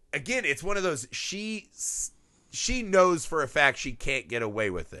 again, it's one of those, she knows for a fact she can't get away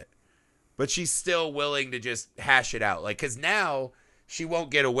with it, but she's still willing to just hash it out. Like, because now she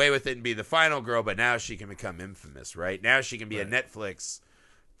won't get away with it and be the final girl, but now she can become infamous, right? Now she can be a Netflix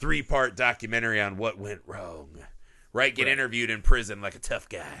 3-part documentary on what went wrong, right? Get interviewed in prison like a tough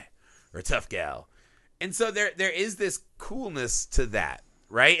guy or a tough gal. And so there is this coolness to that,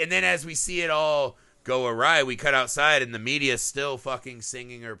 right? And then as we see it all go awry, we cut outside and the media still fucking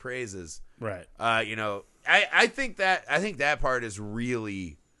singing her praises. Right. I think that part is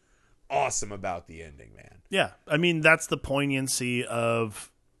really awesome about the ending, man. Yeah. I mean, that's the poignancy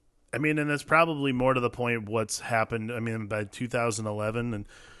of, and it's probably more to the point what's happened. By 2011 and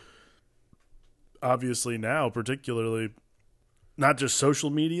obviously now, particularly not just social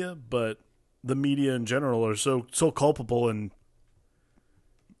media, but the media in general are so culpable in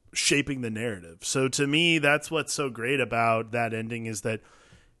shaping the narrative. So to me, that's what's so great about that ending is that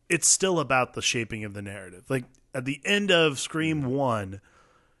it's still about the shaping of the narrative. Like at the end of Scream 1,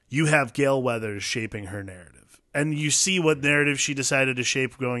 you have Gale Weathers shaping her narrative. And you see what narrative she decided to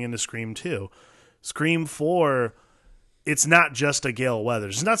shape going into Scream 2. Scream 4, it's not just a Gale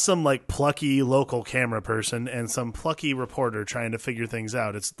Weathers. It's not some like plucky local camera person and some plucky reporter trying to figure things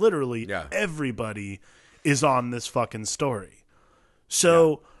out. It's literally everybody is on this fucking story.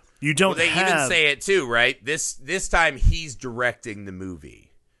 So you don't they have... even say it too, right? This time he's directing the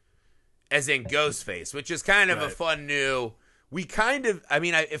movie. As in Ghostface, which is kind of a fun new...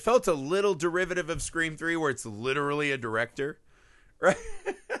 it felt a little derivative of Scream 3 where it's literally a director, right?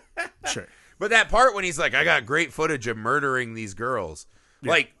 Sure. But that part when he's like, I got great footage of murdering these girls. Yeah.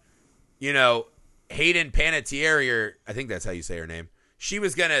 Like, Hayden Panettiere, I think that's how you say her name. She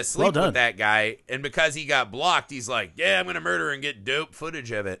was going to sleep with that guy, and because he got blocked, he's like, yeah, I'm going to murder and get dope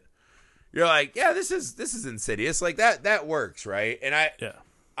footage of it. You're like, yeah, this is Insidious. Like, that works, right? And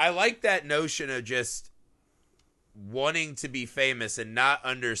I like that notion of just wanting to be famous and not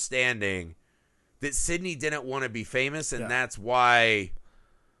understanding that Sydney didn't want to be famous, and that's why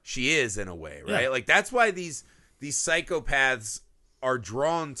she is in a way, right? Like that's why these psychopaths are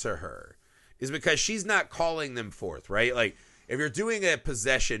drawn to her, is because she's not calling them forth, right? Like if you're doing a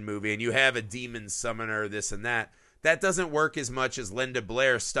possession movie and you have a demon summoner, this and that doesn't work as much as Linda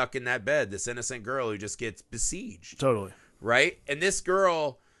Blair stuck in that bed, this innocent girl who just gets besieged. Totally. Right? And this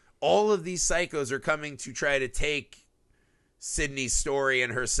girl, all of these psychos are coming to try to take Sydney's story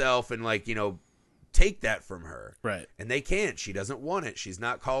and herself and take that from her. Right. And they can't. She doesn't want it. She's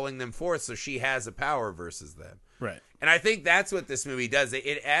not calling them forth, so she has a power versus them. Right. And I think that's what this movie does.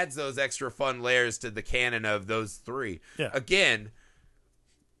 It adds those extra fun layers to the canon of those three. Yeah. Again,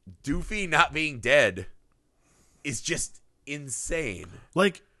 Doofy not being dead is just insane.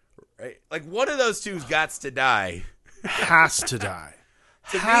 Like, right? Like one of those two's gots to die. Has to die.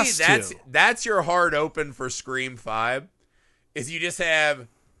 To me, that's your hard open for Scream 5. Is you just have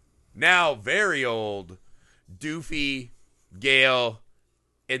now very old Doofy, Gale,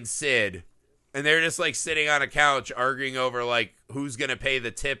 and Sid, and they're just like sitting on a couch arguing over like who's gonna pay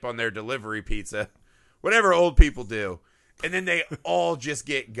the tip on their delivery pizza, whatever old people do, and then they all just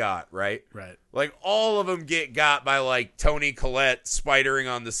get got, right? Right. Like all of them get got by like Toni Collette spidering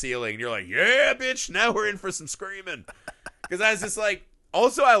on the ceiling. And you're like, yeah, bitch, now we're in for some screaming. Because I was just like,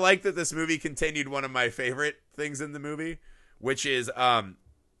 also I like that this movie continued one of my favorite things in the movie, which is the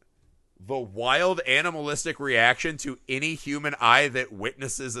wild animalistic reaction to any human eye that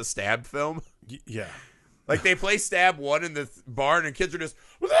witnesses a Stab film. Yeah. Like they play Stab 1 in the barn and kids are just...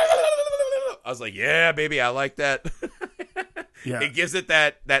 I was like, yeah, baby, I like that. Yeah. It gives it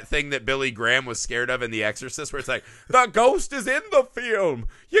that thing that Billy Graham was scared of in The Exorcist, where it's like, the ghost is in the film.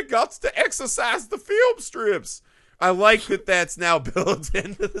 You got to exercise the film strips. I like that that's now built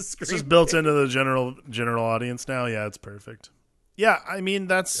into the screen. This is built into the general audience now. Yeah, it's perfect. Yeah,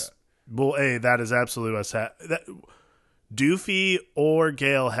 that's... Yeah. Well, that is absolutely what's Doofy or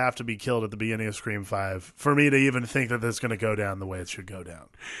Gale have to be killed at the beginning of Scream 5 for me to even think that this is going to go down the way it should go down.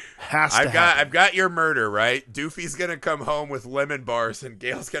 I've got your murder, right? Doofy's going to come home with lemon bars and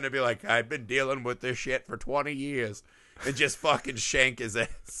Gale's going to be like, I've been dealing with this shit for 20 years and just fucking shank his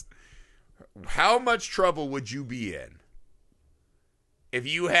ass. How much trouble would you be in if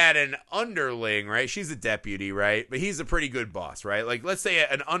you had an underling, right? She's a deputy, right? But he's a pretty good boss, right? Like, let's say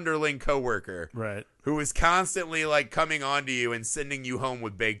an underling coworker, right, who is constantly like coming onto you and sending you home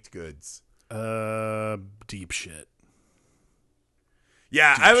with baked goods. Deep shit.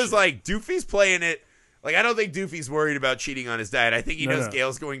 Yeah, I was like, Doofy's playing it. Like, I don't think Doofy's worried about cheating on his diet. I think he knows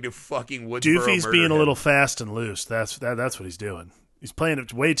Gale's going to fucking Woodsboro. Doofy's being a little fast and loose. That's what he's doing. He's playing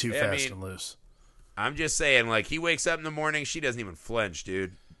it way too fast and loose. I'm just saying, like, he wakes up in the morning, she doesn't even flinch,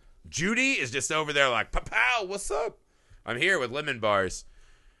 dude. Judy is just over there like, pow, what's up? I'm here with lemon bars.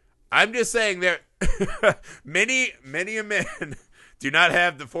 I'm just saying there many a men do not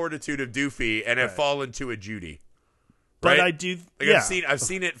have the fortitude of Doofy and have fallen to a Judy. Right? But I do, like, I've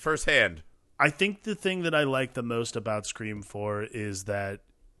seen it firsthand. I think the thing that I like the most about Scream 4 is that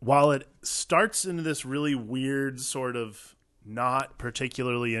while it starts into this really weird sort of not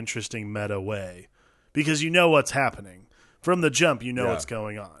particularly interesting meta way, because you know what's happening from the jump, you know what's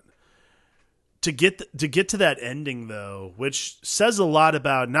going on. To get to that ending though, which says a lot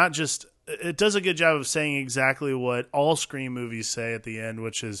about not just, it does a good job of saying exactly what all Scream movies say at the end,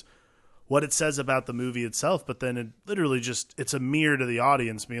 which is what it says about the movie itself, but then it literally just, it's a mirror to the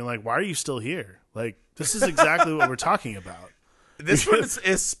audience being like, why are you still here? Like, this is exactly what we're talking about. This one is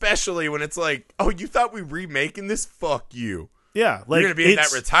especially when it's like, oh, you thought we remaking this? Fuck you. Yeah. Like, you're going to be in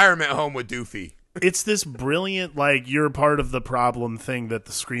that retirement home with Doofy. It's this brilliant, like, you're part of the problem thing that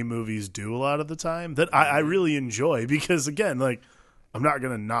the Scream movies do a lot of the time that I really enjoy because, again, like, I'm not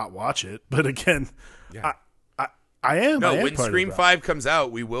going to not watch it. But, again, I am. No, I am when part Scream of 5 comes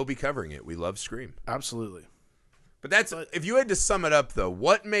out, we will be covering it. We love Scream. Absolutely. But if you had to sum it up, though,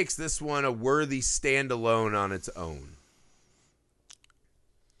 what makes this one a worthy standalone on its own?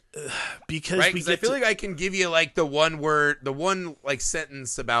 Because right? I feel like I can give you like the one like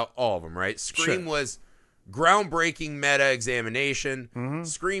sentence about all of them, right? Scream was groundbreaking meta examination. Mm-hmm.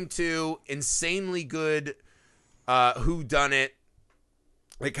 Scream 2, insanely good whodunit.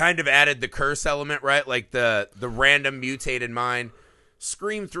 It kind of added the curse element, right? Like the random mutated mind.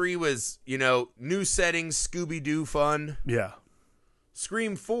 Scream 3 was, new settings, Scooby-Doo fun. Yeah.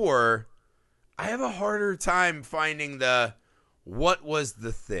 Scream 4, I have a harder time finding what was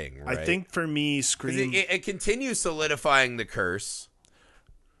the thing, right? I think for me, Scream... It continues solidifying the curse.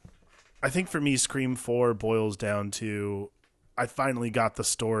 I think for me, Scream 4 boils down to I finally got the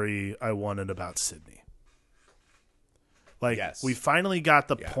story I wanted about Sydney. Like, we finally got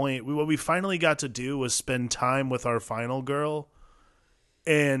the point. What we finally got to do was spend time with our final girl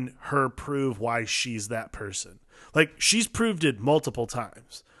and her prove why she's that person. Like, she's proved it multiple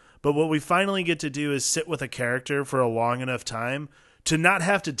times. But what we finally get to do is sit with a character for a long enough time to not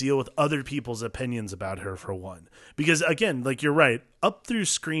have to deal with other people's opinions about her, for one. Because, again, like, you're right. Up through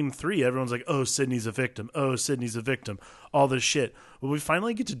Scream 3, everyone's like, oh, Sydney's a victim. Oh, Sydney's a victim. All this shit. What we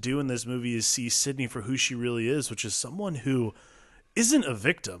finally get to do in this movie is see Sydney for who she really is, which is someone who isn't a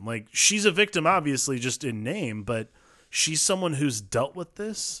victim. Like, she's a victim, obviously, just in name, but she's someone who's dealt with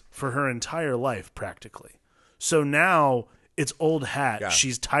this for her entire life, practically. So now... it's old hat. Yeah.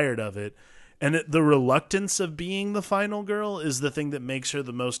 She's tired of it. And the reluctance of being the final girl is the thing that makes her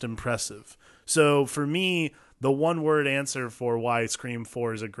the most impressive. So for me, the one-word answer for why Scream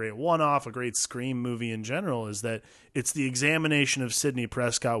 4 is a great one-off, a great Scream movie in general, is that it's the examination of Sidney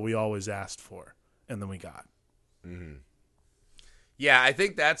Prescott we always asked for, and then we got. Mm-hmm. Yeah, I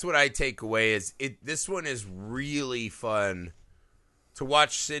think that's what I take away is this one is really fun to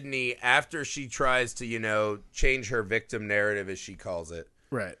watch Sydney after she tries to, change her victim narrative, as she calls it.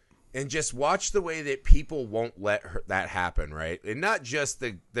 Right. And just watch the way that people won't let that happen, right? And not just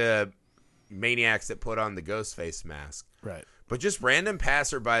the maniacs that put on the ghost face mask. Right. But just random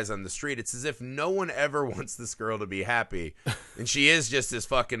passerbys on the street. It's as if no one ever wants this girl to be happy. And she is just this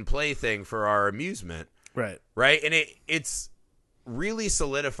fucking plaything for our amusement. Right. Right? And it's really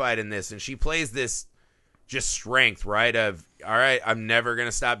solidified in this. And she plays this just strength, right? Of, all right, I'm never going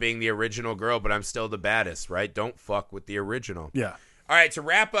to stop being the original girl, but I'm still the baddest, right? Don't fuck with the original. Yeah. All right, to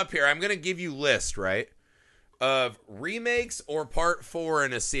wrap up here, I'm going to give you list, right, of remakes or part 4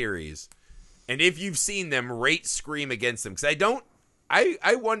 in a series. And if you've seen them, rate Scream against them. Because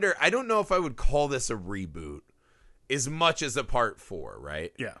I wonder, I don't know if I would call this a reboot as much as a part 4,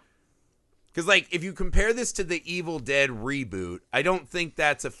 right? Yeah. Because, like, if you compare this to the Evil Dead reboot, I don't think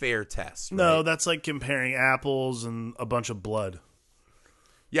that's a fair test. Right? No, that's like comparing apples and a bunch of blood.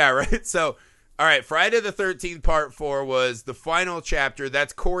 Yeah, right? So, all right, Friday the 13th part 4 was the final chapter.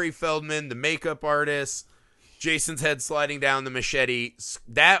 That's Corey Feldman, the makeup artist, Jason's head sliding down the machete.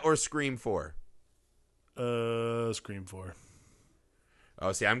 That or Scream 4? Scream 4.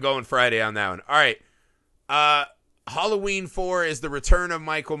 Oh, see, I'm going Friday on that one. All right. Halloween 4 is the return of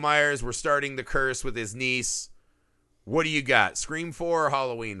Michael Myers. We're starting the curse with his niece. What do you got? Scream 4 or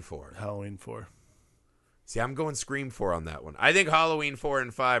Halloween 4? Halloween 4. See, I'm going Scream 4 on that one. I think Halloween 4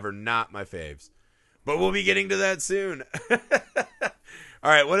 and 5 are not my faves. But we'll be getting to that soon.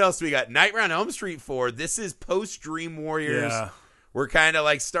 All right, what else we got? Nightmare on Elm Street 4. This is post Dream Warriors. Yeah. We're kind of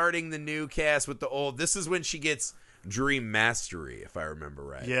like starting the new cast with the old. This is when she gets Dream Mastery, if I remember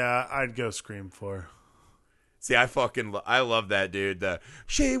right. Yeah, I'd go Scream 4. See, I love that dude.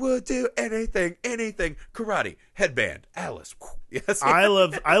 She would do anything, karate, headband, Alice. Yes, I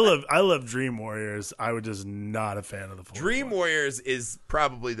love Dream Warriors. I was just not a fan of the Dream Warriors is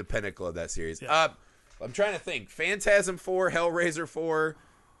probably the pinnacle of that series. Yeah. I'm trying to think. Phantasm 4, Hellraiser 4,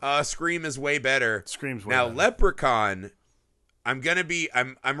 Scream is way better. Scream's way better. Now, Leprechaun,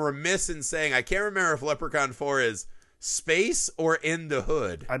 I'm remiss in saying I can't remember if Leprechaun 4 is space or in the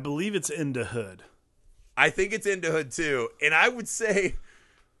hood. I believe it's into Hood. I think it's into Hood too. And I would say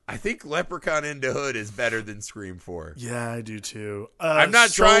I think Leprechaun into Hood is better than Scream 4. Yeah, I do too. I'm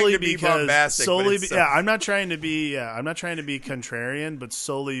not trying to be bombastic. I'm not trying to be contrarian, but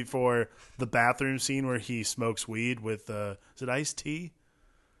solely for the bathroom scene where he smokes weed with is it Ice-T?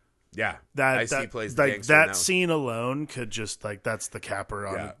 Yeah, That plays like the gangster that now. scene alone could just like that's the capper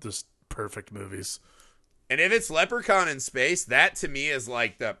on Yeah. just perfect movies. And if it's Leprechaun in space, that to me is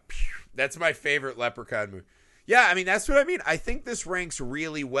like that's my favorite Leprechaun movie. Yeah, I mean that's what I mean. I think this ranks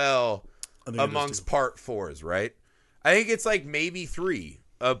really well amongst part 4s, right? I think it's like maybe 3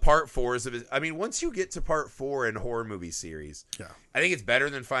 part 4s of it. I mean, once you get to part 4 in horror movie series, Yeah. I think it's better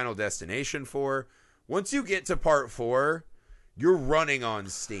than Final Destination 4. Once you get to part 4, you're running on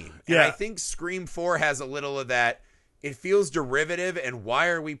steam. And Yeah. I think Scream 4 has a little of that. It feels derivative, and why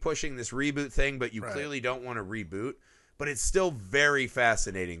are we pushing this reboot thing? But you clearly don't want to reboot. But it's still very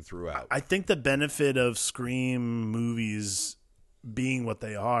fascinating throughout. I think the benefit of Scream movies being what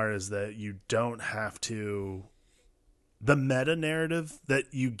they are is that you don't have to the meta narrative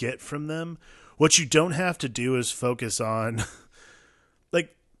that you get from them. What you don't have to do is focus on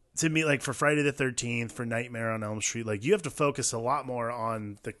like to me, like for Friday the 13th, for Nightmare on Elm Street, like you have to focus a lot more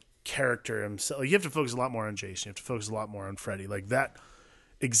on the character himself. You have to focus a lot more on Jason. You have to focus a lot more on Freddy. Like that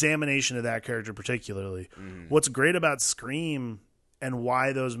examination of that character particularly. What's great about Scream and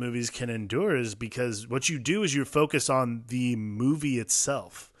why those movies can endure is because what you do is you focus on the movie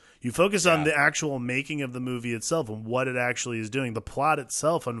itself. You focus on the actual making of the movie itself and what it actually is doing. The plot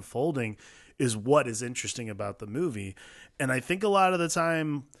itself unfolding is what is interesting about the movie. And I think a lot of the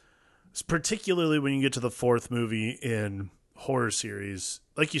time, particularly when you get to the 4th movie in horror series,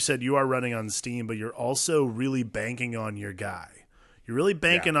 like you said, you are running on steam, but you're also really banking on your guy. You're really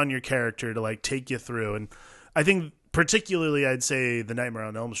banking on your character to like take you through. And I think particularly I'd say the Nightmare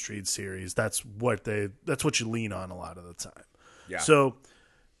on Elm Street series, that's what you lean on a lot of the time. Yeah. So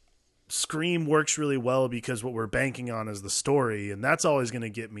Scream works really well because what we're banking on is the story, and that's always going to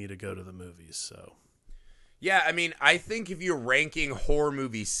get me to go to the movies. So yeah, I mean, I think if you're ranking horror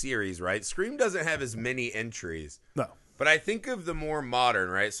movie series, right, Scream doesn't have as many entries. no. But I think of the more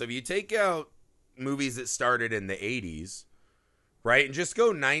modern, right? So if you take out movies that started in the 80s, right, and just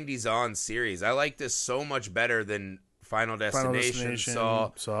go 90s on series, I like this so much better than Final Destination,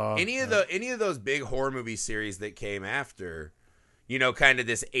 Saw. Any of those big horror movie series that came after, you know, kind of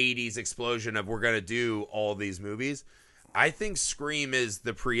this 80s explosion of we're going to do all these movies. I think Scream is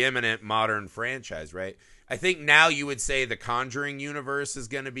the preeminent modern franchise, right? I think now you would say the Conjuring universe is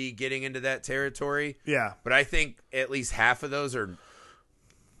going to be getting into that territory. Yeah. But I think at least half of those are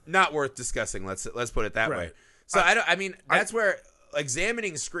not worth discussing. Let's put it that way. So that's where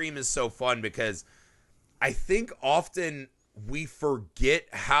examining Scream is so fun because I think often we forget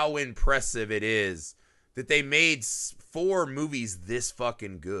how impressive it is that they made 4 movies this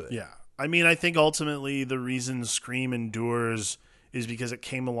fucking good. Yeah. I mean, I think ultimately the reason Scream endures is because it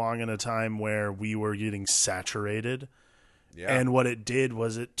came along in a time where we were getting saturated. Yeah. And what it did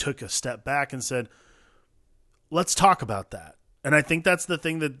was it took a step back and said, let's talk about that. And I think that's the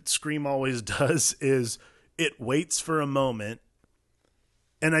thing that Scream always does is it waits for a moment.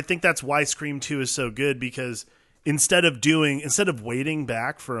 And I think that's why Scream 2 is so good because instead of waiting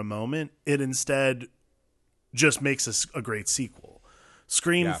back for a moment, it instead just makes a great sequel.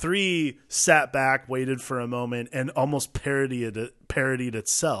 Scream 3 sat back, waited for a moment, and almost parodied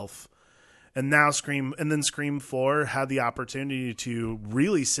itself. And now Scream 4 had the opportunity to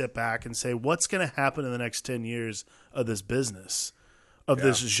really sit back and say, what's going to happen in the next 10 years of this business, of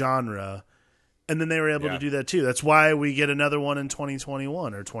this genre? And then they were able to do that too. That's why we get another one in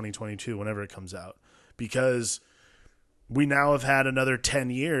 2021 or 2022, whenever it comes out, because we now have had another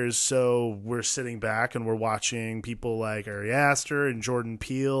 10 years, so we're sitting back and we're watching people like Ari Aster and Jordan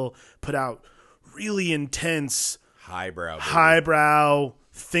Peele put out really intense, highbrow,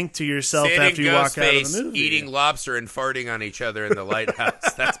 think to yourself Sitting after you walk out of the movie. Eating lobster and farting on each other in the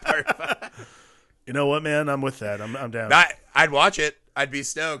lighthouse. That's part of it. You know what, man? I'm with that. I'm down. I'd watch it. I'd be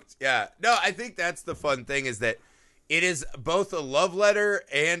stoked. Yeah. No, I think that's the fun thing is that it is both a love letter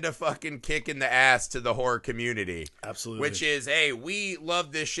and a fucking kick in the ass to the horror community. Absolutely. Which is, hey, we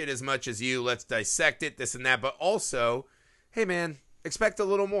love this shit as much as you. Let's dissect it, this and that. But also, hey, man, expect a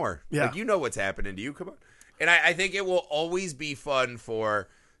little more. Yeah. Like, you know what's happening to you. Come on. And I think it will always be fun for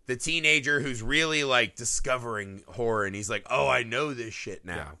the teenager who's really, like, discovering horror. And he's like, oh, I know this shit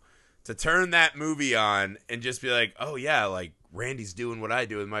now. Yeah. To turn that movie on and just be like, oh, yeah, like, Randy's doing what I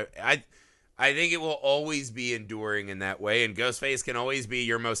do with my... I think it will always be enduring in that way, and Ghostface can always be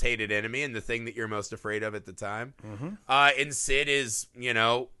your most hated enemy and the thing that you're most afraid of at the time. And Sid is,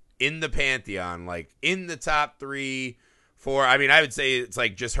 in the pantheon, like in the top 3, 4. I mean, I would say it's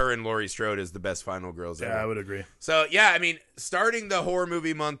like just her and Laurie Strode is the best final girls ever. Yeah, I would agree. So, yeah, I mean, starting the horror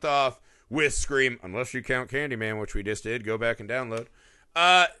movie month off with Scream, unless you count Candyman, which we just did. Go back and download.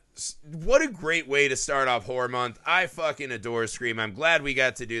 What a great way to start off horror month. I fucking adore Scream. I'm glad we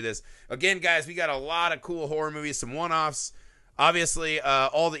got to do this. Again, guys, we got a lot of cool horror movies, some one-offs. Obviously,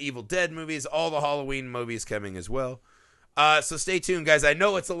 all the Evil Dead movies, all the Halloween movies coming as well. So stay tuned, guys. I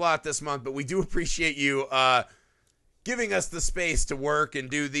know it's a lot this month, but we do appreciate you giving us the space to work and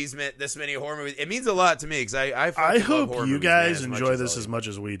do this many horror movies. It means a lot to me because I hope you guys enjoy this as much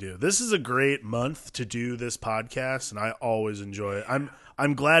as we do. This is a great month to do this podcast, and I always enjoy it.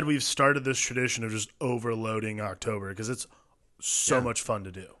 I'm glad we've started this tradition of just overloading October because it's so much fun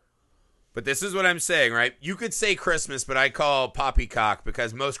to do. But this is what I'm saying, right? You could say Christmas, but I call poppycock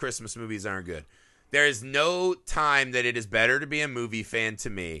because most Christmas movies aren't good. There is no time that it is better to be a movie fan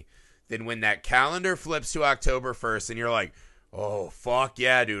to me than when that calendar flips to October 1st and you're like, oh, fuck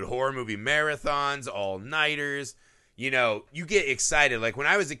yeah, dude. Horror movie marathons, all-nighters. You get excited. Like when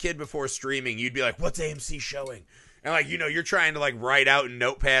I was a kid before streaming, you'd be like, what's AMC showing? And like, you're trying to like write out in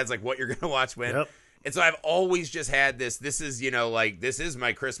notepads like what you're going to watch when. Yep. And so I've always just had this. This is, this is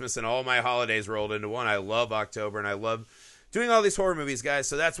my Christmas and all my holidays rolled into one. I love October and I love doing all these horror movies, guys.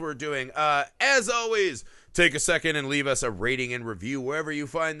 So that's what we're doing. As always, take a second and leave us a rating and review wherever you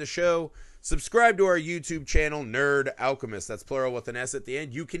find the show. Subscribe to our YouTube channel, Nerd Alchemist. That's plural with an S at the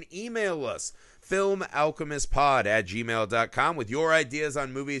end. You can email us, filmalchemistpod@gmail.com, with your ideas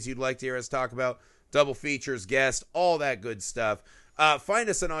on movies you'd like to hear us talk about, double features, guests, all that good stuff. Find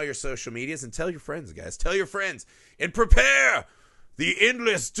us on all your social medias and tell your friends, guys. Tell your friends and prepare the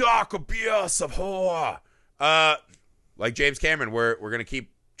endless dark abyss of horror. Like James Cameron, we're going to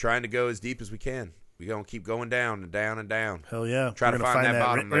keep trying to go as deep as we can. We're going to keep going down and down and down. Hell yeah. Try to find that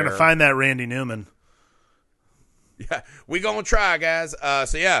bottom We're going to find that Randy Newman. Yeah, we're going to try, guys.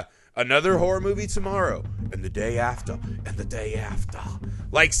 So, yeah, another horror movie tomorrow and the day after and the day after.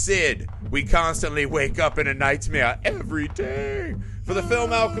 Like Sid, we constantly wake up in a nightmare every day. For the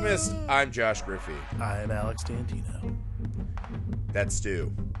Film Alchemist, I'm Josh Griffey. I'm Alex D'Antino. That's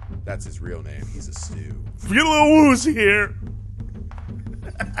Stu. That's his real name. He's a Stu. Get a little woozy here.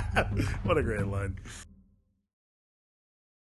 What a great line.